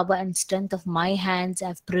 my power and strength of my hands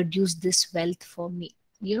have produced this wealth for me.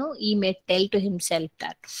 He may tell to himself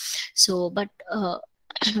that. So but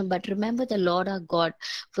but remember the Lord our God,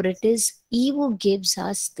 for it is he who gives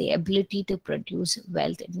us the ability to produce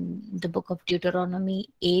wealth. In the book of Deuteronomy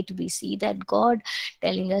 8 we see that God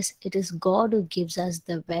telling us it is God who gives us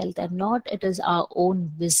the wealth, and not it is our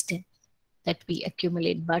own wisdom that we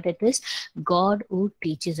accumulate, but it is God who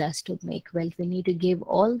teaches us to make wealth. We need to give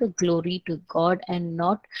all the glory to God and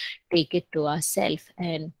not take it to ourselves.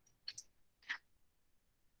 And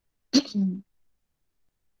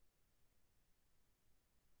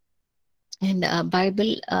and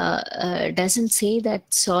Bible doesn't say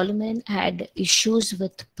that Solomon had issues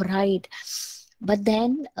with pride, but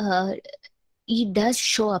then he does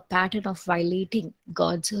show a pattern of violating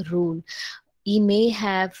God's rule. He may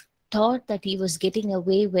have thought that he was getting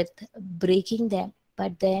away with breaking them,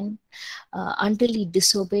 but then until he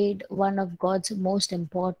disobeyed one of God's most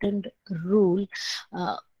important rule,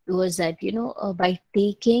 was that by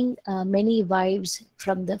taking many wives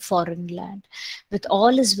from the foreign land. With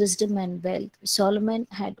all his wisdom and wealth, Solomon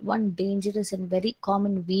had one dangerous and very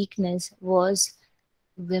common weakness, was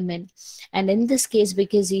women. And in this case,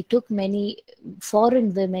 because he took many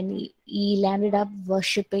foreign women, he landed up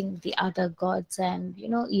worshipping the other gods. And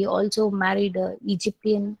he also married a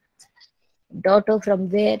Egyptian daughter, from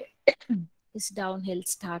where his downhill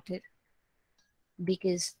started,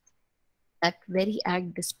 because that very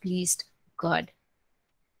act displeased God.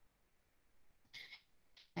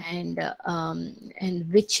 And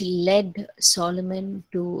which led Solomon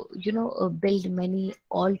to build many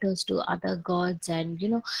altars to other gods, and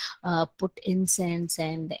put incense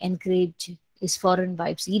and encourage his foreign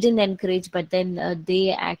wives. He didn't encourage, but then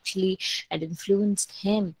they actually had influenced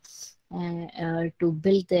him to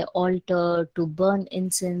build their altar, to burn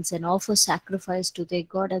incense and offer sacrifice to their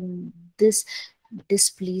God. And this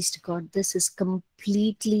displeased God. This is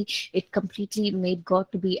completely, it completely made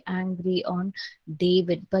God to be angry on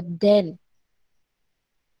David. But then,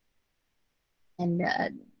 and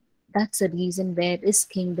that's the reason where his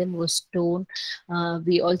kingdom was torn.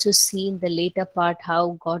 We also see in the later part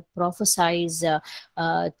how God prophesies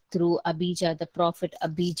through Abijah, the prophet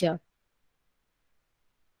Abijah.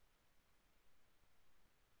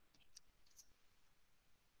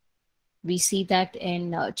 We see that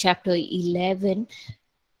in chapter 11,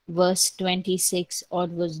 verse 26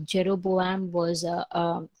 onwards. Jeroboam was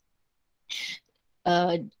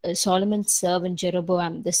Solomon's servant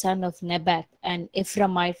Jeroboam, the son of Nebat, an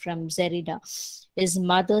Ephraimite from Zerida. His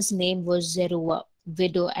mother's name was Zeruiah,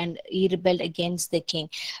 widow, and he rebelled against the king.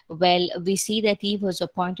 Well, we see that he was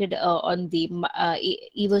appointed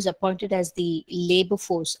he was appointed as the labor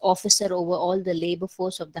force officer over all the labor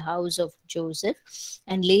force of the house of Joseph.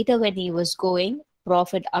 And later, when he was going,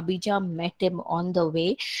 prophet Abijah met him on the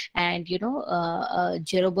way, and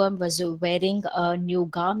Jeroboam was wearing a new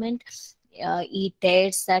garment. He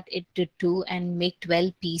tears that into two and make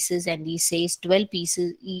 12 pieces, and he says 12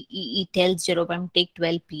 pieces. He tells Jeroboam, take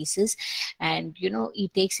 12 pieces. And he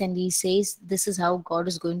takes and he says, this is how God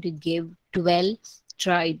is going to give 12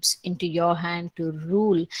 tribes into your hand to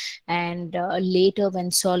rule. And later, when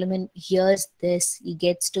Solomon hears this, he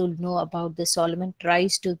gets to know about this. Solomon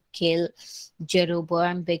tries to kill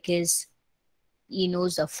Jeroboam because he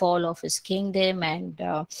knows the fall of his kingdom. And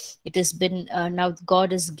it has been now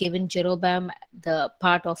God has given Jeroboam the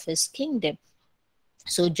part of his kingdom.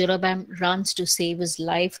 So Jeroboam runs to save his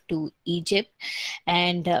life to Egypt,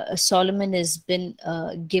 and Solomon has been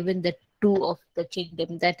given the two of the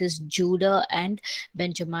kingdom, that is Judah and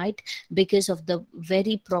Benjamite, because of the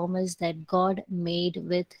very promise that God made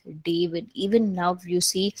with David. Even now, you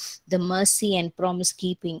see the mercy and promise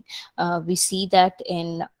keeping. We see that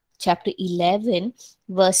in chapter 11,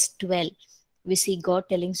 verse 12. We see God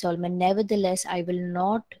telling Solomon, nevertheless, I will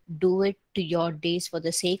not do it to your days for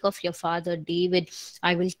the sake of your father David.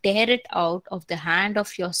 I will tear it out of the hand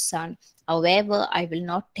of your son. However, I will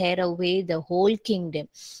not tear away the whole kingdom.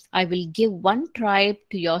 I will give one tribe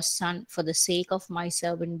to your son for the sake of my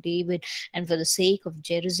servant David and for the sake of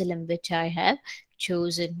Jerusalem, which I have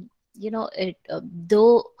chosen.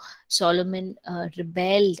 Though Solomon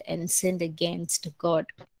rebelled and sinned against God,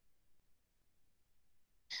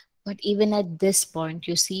 but even at this point,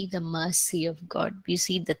 you see the mercy of God. We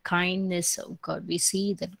see the kindness of God. We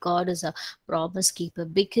see that God is a promise keeper.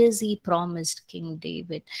 Because he promised King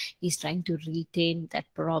David, he's trying to retain that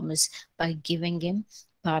promise by giving him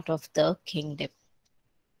part of the kingdom.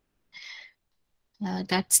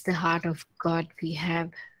 That's the heart of God we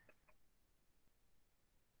have.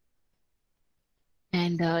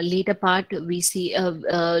 And later part, we see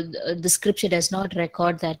the scripture does not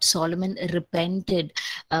record that Solomon repented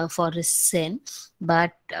for his sin,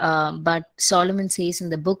 but Solomon says in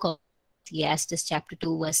the book of Ecclesiastes chapter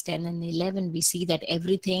 2 verse 10 and 11, we see that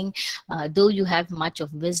everything, though you have much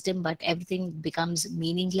of wisdom, but everything becomes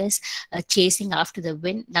meaningless. Chasing after the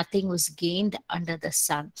wind, nothing was gained under the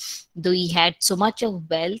sun. Though he had so much of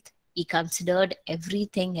wealth, he considered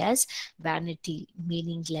everything as vanity,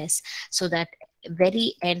 meaningless. So that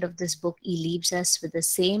very end of this book, he leaves us with the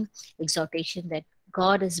same exhortation that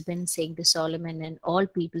God has been saying to Solomon and all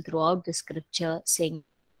people throughout the scripture, saying,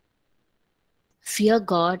 fear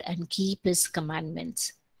God and keep his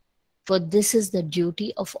commandments, for this is the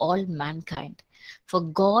duty of all mankind. For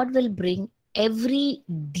God will bring every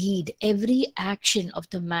deed, every action of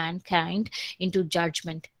the mankind into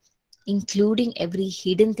judgment, including every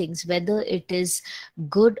hidden things, whether it is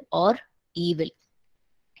good or evil.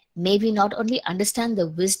 May we not only understand the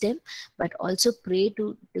wisdom, but also pray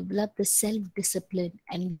to develop the self-discipline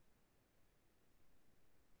and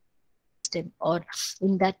wisdom, or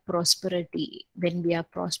in that prosperity. When we are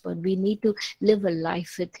prospered, we need to live a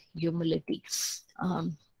life with humility.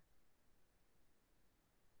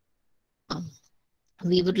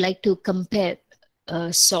 We would like to compare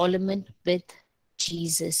Solomon with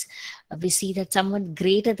Jesus. We see that someone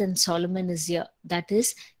greater than Solomon is here. That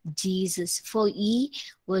is Jesus. For he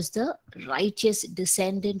was the righteous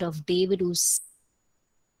descendant of David, who's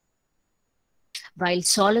while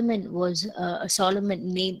Solomon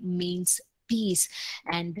name means peace,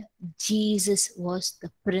 and Jesus was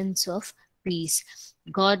the Prince of Peace.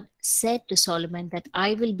 God said to Solomon that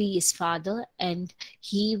I will be his father and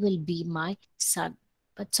he will be my son.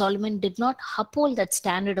 But Solomon did not uphold that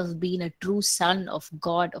standard of being a true son of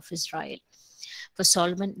God of Israel. For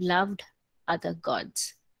Solomon loved other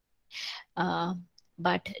gods.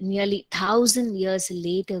 But nearly 1,000 years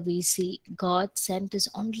later, we see God sent his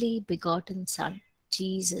only begotten son,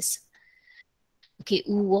 Jesus, okay,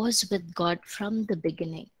 who was with God from the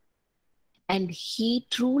beginning. And he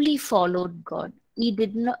truly followed God. He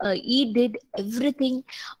did everything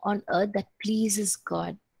on earth that pleases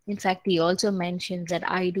God. In fact, he also mentions that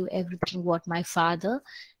I do everything what my father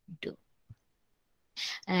do.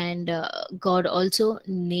 And God also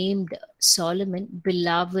named Solomon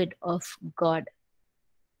beloved of God.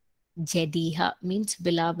 Jediha means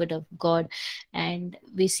beloved of God. And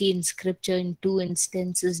we see in scripture in two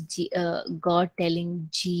instances God telling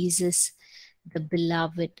Jesus the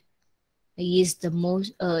beloved. He is the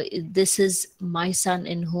most, this is my son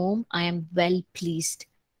in whom I am well pleased.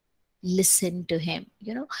 Listen to him.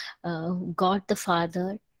 God the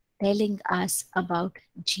Father telling us about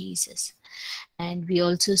Jesus. And we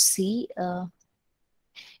also see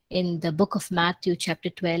in the book of Matthew, chapter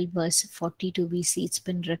 12, verse 42, we see it's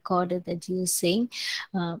been recorded that Jesus is saying,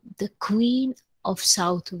 the Queen of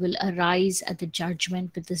South will arise at the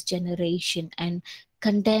judgment with this generation and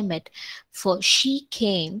condemn it, for she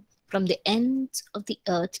came from the ends of the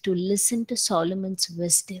earth to listen to Solomon's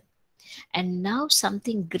wisdom. And now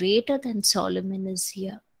something greater than Solomon is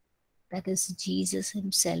here. That is Jesus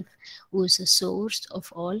himself, who is the source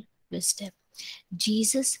of all wisdom.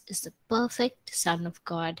 Jesus is the perfect Son of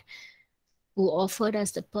God, who offered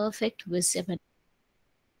us the perfect wisdom and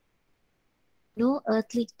no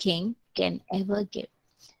earthly king can ever give.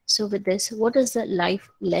 So, with this, what is the life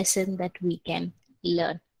lesson that we can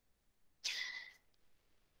learn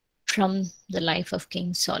from the life of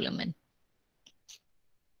King Solomon?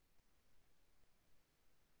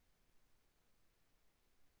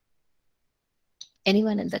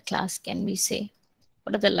 Anyone in the class, can we say,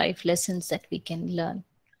 what are the life lessons that we can learn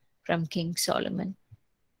from King Solomon?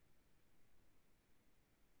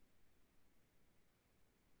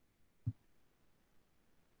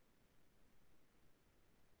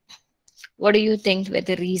 What do you think were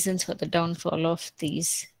the reasons for the downfall of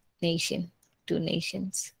these two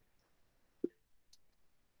nations?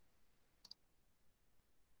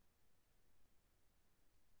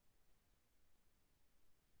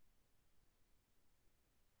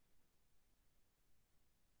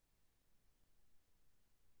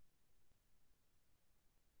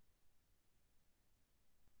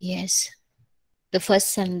 Yes. The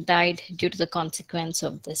first son died due to the consequence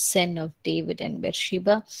of the sin of David and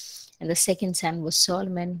Bathsheba, and the second son was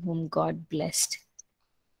Solomon, whom God blessed.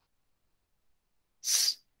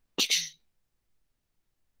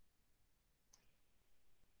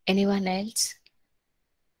 Anyone else?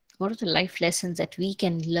 What are the life lessons that we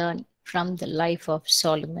can learn from the life of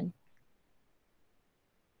Solomon?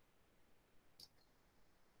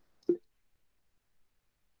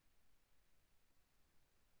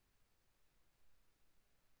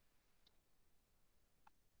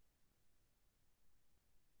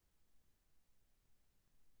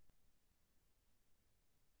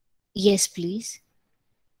 Yes, please.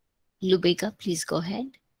 Lubega, please go ahead.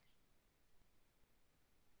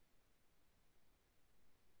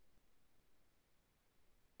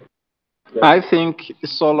 I think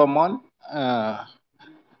Solomon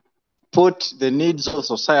put the needs of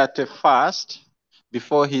society first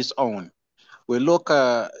before his own. We look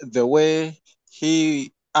at the way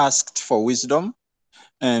he asked for wisdom,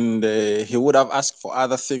 and he would have asked for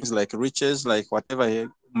other things like riches, like whatever,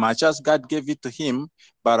 much as God gave it to him.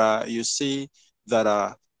 But you see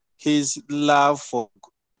that his love for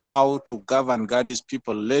how to govern God's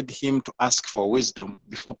people led him to ask for wisdom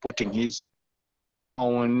before putting his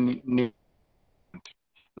own need.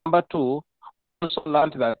 Number two, also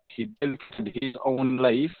learned that he dedicated his own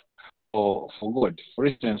life for good. For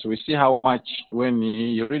instance, we see how much, when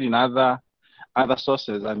you read in other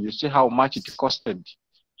sources, and you see how much it costed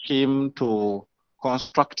him to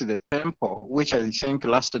construct the temple, which I think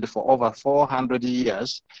lasted for over 400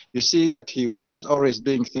 years. You see that he was always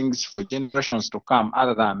doing things for generations to come,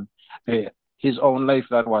 other than his own life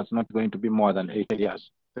that was not going to be more than 8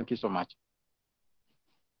 years. Thank you so much.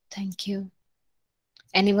 Thank you.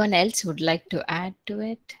 Anyone else would like to add to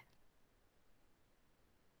it?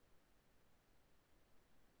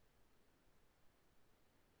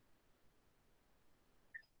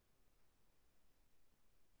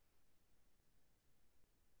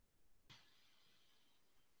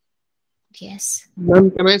 Yes. Ma'am,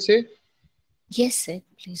 can I say? Yes, Sid,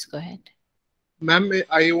 please go ahead. Ma'am,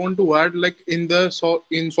 I want to add, like in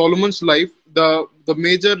Solomon's life, the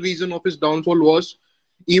major reason of his downfall was,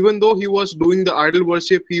 even though he was doing the idol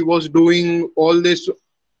worship, he was doing all these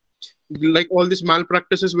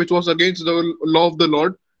malpractices, which was against the law of the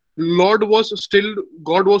Lord. Lord was still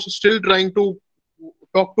God was still trying to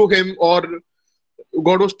talk to him, or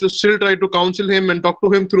God was to still try to counsel him and talk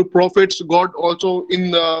to him through prophets. God also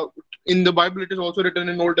in the Bible, it is also written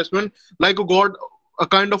in Old Testament, like God, a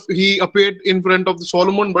kind of he appeared in front of the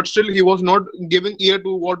Solomon, but still he was not giving ear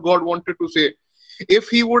to what God wanted to say. If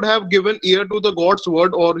he would have given ear to the God's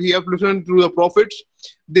word, or he have listened to the prophets,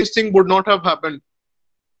 this thing would not have happened.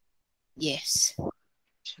 Yes.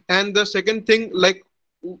 And the second thing, like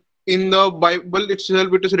in the Bible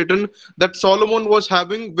itself, it is written that Solomon was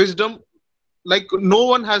having wisdom like no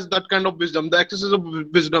one has that kind of wisdom, the excesses of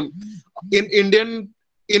wisdom. In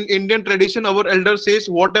Indian tradition, our elder says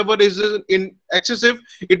whatever is in excessive,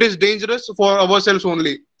 it is dangerous for ourselves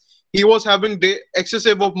only. He was having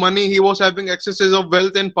excessive of money, he was having excesses of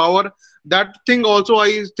wealth and power. That thing also,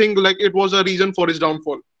 I think, like it was a reason for his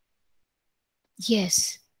downfall.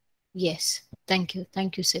 Yes. Yes. Thank you.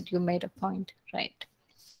 Thank you, Sid. You made a point. Right.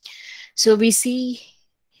 So we see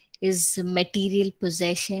is material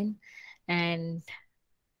possession and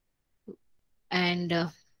and uh,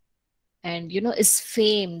 and his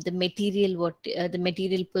fame, the material, what the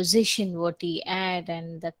material position what he had,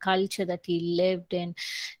 and the culture that he lived in,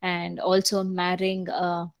 and also marrying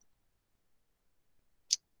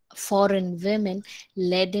foreign women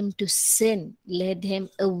led him to sin, led him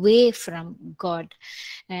away from God.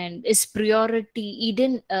 And his priority, he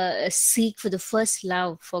didn't seek for the first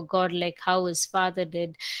love for God like how his father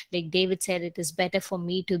did. Like David said, it is better for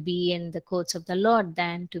me to be in the courts of the Lord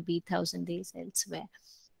than to be 1,000 days elsewhere.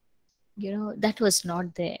 That was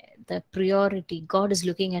not the priority. God is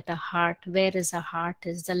looking at a heart. Where is a heart?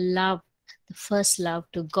 Is the love, the first love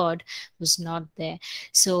to God was not there.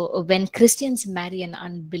 So when Christians marry an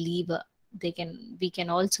unbeliever, we can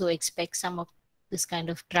also expect some of this kind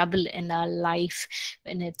of trouble in our life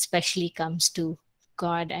when it especially comes to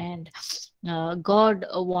God. And God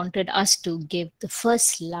wanted us to give the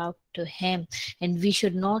first love to Him, and we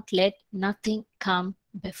should not let nothing come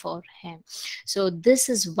before Him. So this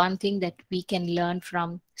is one thing that we can learn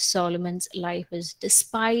from Solomon's life, is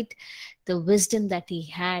despite the wisdom that he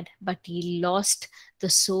had, but he lost the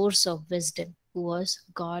source of wisdom, who was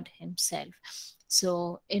God Himself.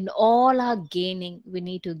 So in all our gaining, we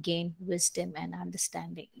need to gain wisdom and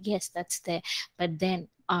understanding. Yes, that's there. But then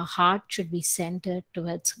our heart should be centered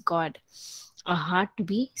towards God. Our heart to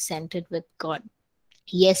be centered with God.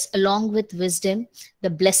 Yes, along with wisdom, the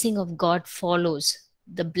blessing of God follows.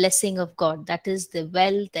 The blessing of God, that is the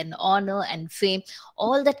wealth and honor and fame,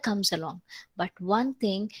 all that comes along. But one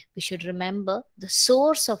thing we should remember, the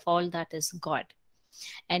source of all that is God.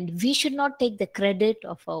 And we should not take the credit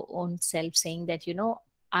of our own self, saying that,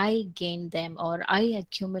 I gained them or I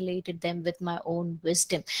accumulated them with my own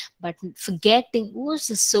wisdom, but forgetting who was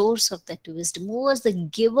the source of that wisdom, who was the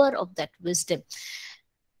giver of that wisdom.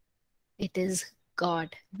 It is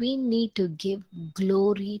God. We need to give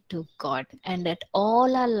glory to God, and at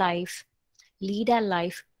all our life, lead our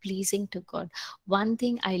life pleasing to God. One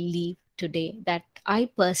thing I leave today that I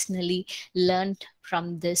personally learned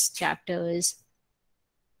from this chapter is,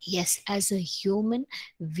 yes, as a human,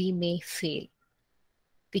 we may fail.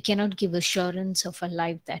 We cannot give assurance of a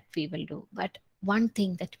life that we will do. But one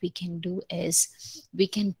thing that we can do is we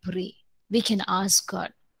can pray. We can ask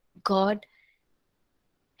God, God,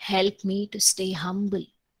 help me to stay humble.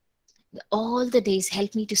 All the days,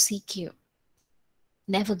 help me to seek you.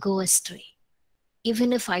 Never go astray.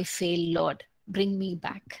 Even if I fail, Lord, bring me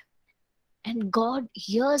back. And God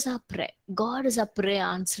hears our prayer. God is a prayer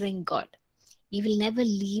answering God. He will never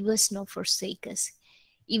leave us nor forsake us.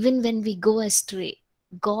 Even when we go astray,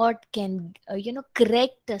 God can,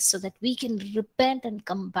 correct us so that we can repent and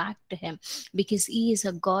come back to Him, because He is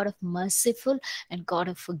a God of merciful and God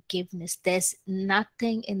of forgiveness. There's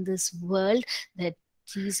nothing in this world that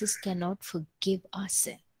Jesus cannot forgive us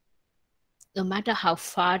in. No matter how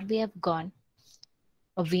far we have gone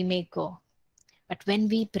or we may go. But when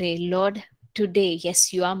we pray, Lord, today,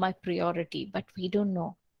 yes, you are my priority, but we don't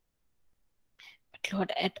know. But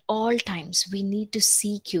Lord, at all times, we need to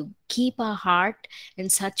seek you. Keep our heart in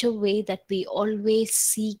such a way that we always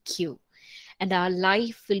seek you. and our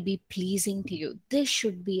life will be pleasing to you. This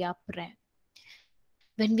should be our prayer.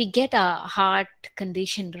 When we get our heart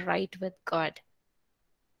condition right with God,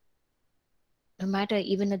 no matter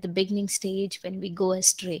even at the beginning stage when we go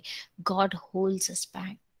astray, God holds us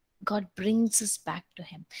back. God brings us back to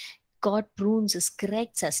Him. God prunes us,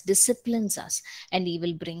 corrects us, disciplines us, and He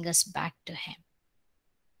will bring us back to Him.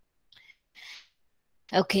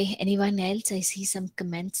 Okay, anyone else? I see some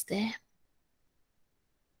comments there.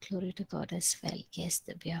 Glory to God as well. Yes,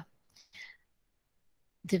 Divya.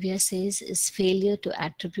 Divya says, is failure to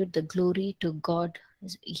attribute the glory to God?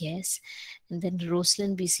 Yes. And then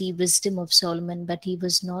Rosalind, we see wisdom of Solomon, but he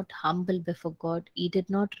was not humble before God. He did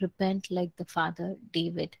not repent like the father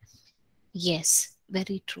David. Yes,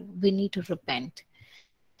 very true. We need to repent.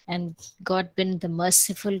 And God being the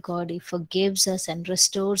merciful God, He forgives us and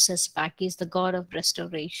restores us back. He's the God of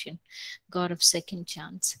restoration, God of second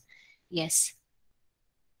chance. Yes.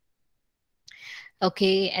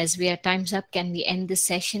 Okay, as we are time's up, can we end this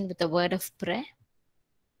session with a word of prayer?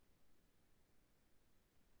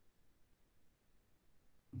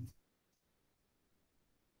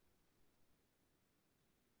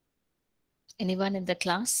 Anyone in the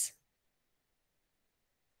class?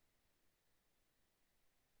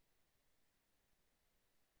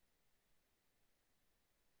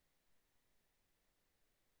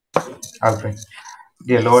 I'll pray.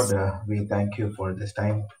 Dear Lord, we thank you for this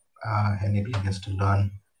time enabling us to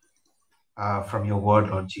learn from your word,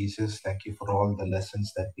 Lord Jesus. Thank you for all the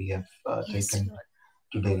lessons that we have Yes, taken Lord.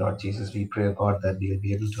 today, Lord Jesus. We pray, God, that we will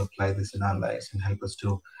be able to apply this in our lives and help us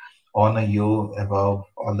to honor you above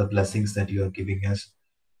all the blessings that you are giving us.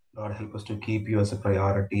 Lord, help us to keep you as a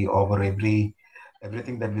priority over everything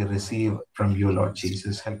that we receive from you, Lord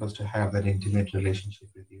Jesus. Help us to have that intimate relationship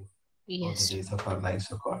with you all the Yes, days of our lives,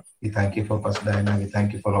 oh God. We thank you for Pastor Diana. We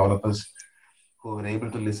thank you for all of us who were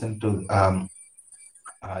able to listen to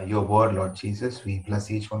your word, Lord Jesus. We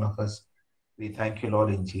bless each one of us. We thank you, Lord,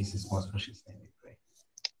 in Jesus' most precious name we pray.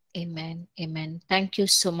 Amen. Amen. Thank you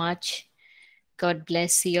so much. God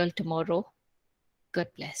bless. See you all tomorrow. God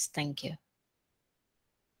bless. Thank you.